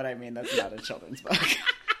is not what I mean. That's not a children's book.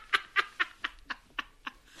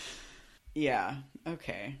 Yeah.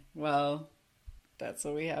 Okay. Well, that's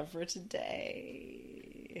what we have for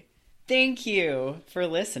today. Thank you for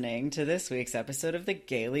listening to this week's episode of The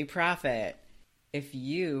Gaily Prophet. If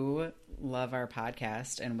you love our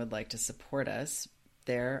podcast and would like to support us,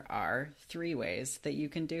 there are 3 ways that you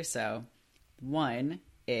can do so. One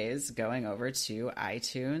is going over to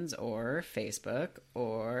iTunes or Facebook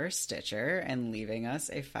or Stitcher and leaving us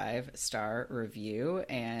a 5-star review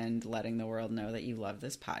and letting the world know that you love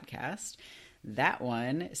this podcast. That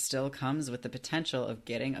one still comes with the potential of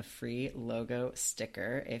getting a free logo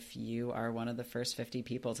sticker if you are one of the first 50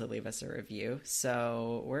 people to leave us a review.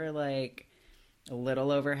 So we're like a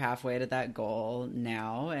little over halfway to that goal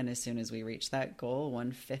now, and as soon as we reach that goal,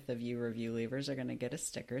 1/5 of you review leavers are going to get a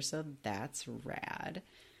sticker, so that's rad.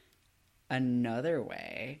 Another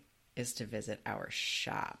way is to visit our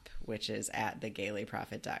shop, which is at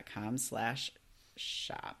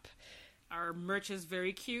thegaylyprophet.com/shop. Our merch is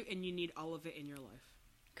very cute, and you need all of it in your life.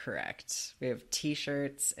 Correct. We have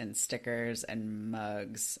t-shirts and stickers and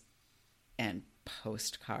mugs and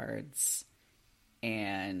postcards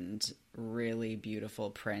and really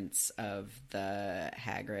beautiful prints of the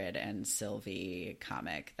Hagrid and Sylvie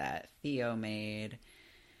comic that Theo made.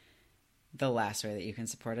 The last way that you can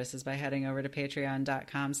support us is by heading over to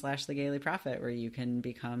patreon.com/thegaylyprophet, where you can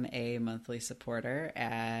become a monthly supporter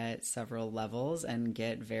at several levels and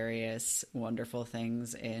get various wonderful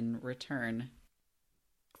things in return.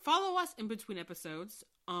 Follow us in between episodes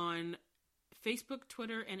on Facebook,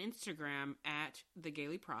 Twitter, and Instagram at The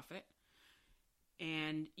Gaily Prophet.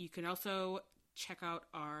 And you can also check out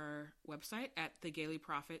our website at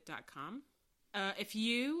thegaylyprophet.com. If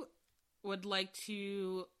you would like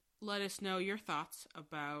to let us know your thoughts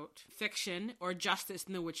about fiction or justice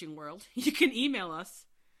in the witching world, you can email us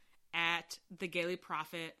at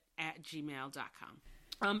thegaylyprophet@gmail.com.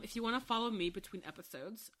 If you want to follow me between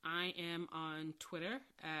episodes, I am on Twitter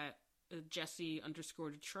at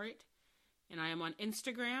Jessie_Detroit, and I am on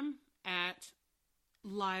Instagram at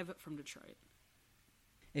Live from Detroit.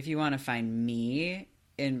 If you want to find me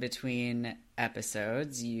in between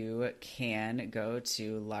episodes, you can go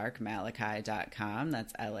to larkmalaki.com.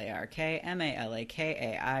 That's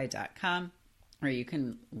LARKMALAKAI.com, where you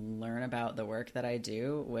can learn about the work that I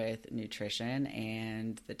do with nutrition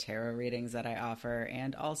and the tarot readings that I offer,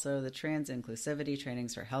 and also the trans inclusivity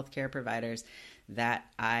trainings for healthcare providers that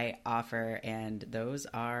I offer. And those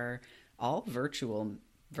are all virtual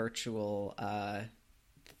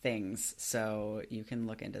things, so you can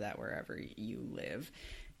look into that wherever you live.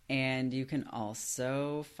 And you can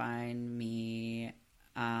also find me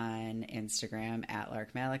on Instagram at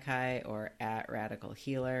larkmalaki or at radical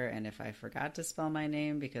healer. And if I forgot to spell my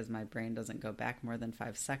name because my brain doesn't go back more than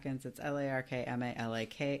 5 seconds, it's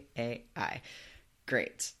LARKMALAKAI.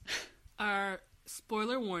 Great. Our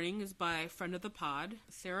spoiler warning is by friend of the pod,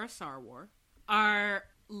 Sarah Sarwar. Our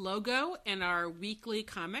logo and our weekly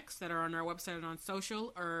comics that are on our website and on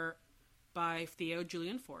social are by Theo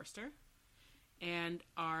Julian Forrester. And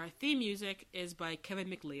our theme music is by Kevin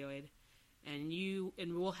McLeod. And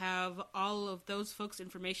we'll have all of those folks'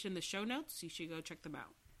 information in the show notes. You should go check them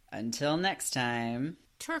out. Until next time.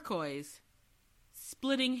 Turquoise.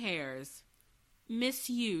 Splitting hairs.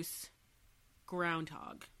 Misuse.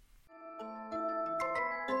 Groundhog.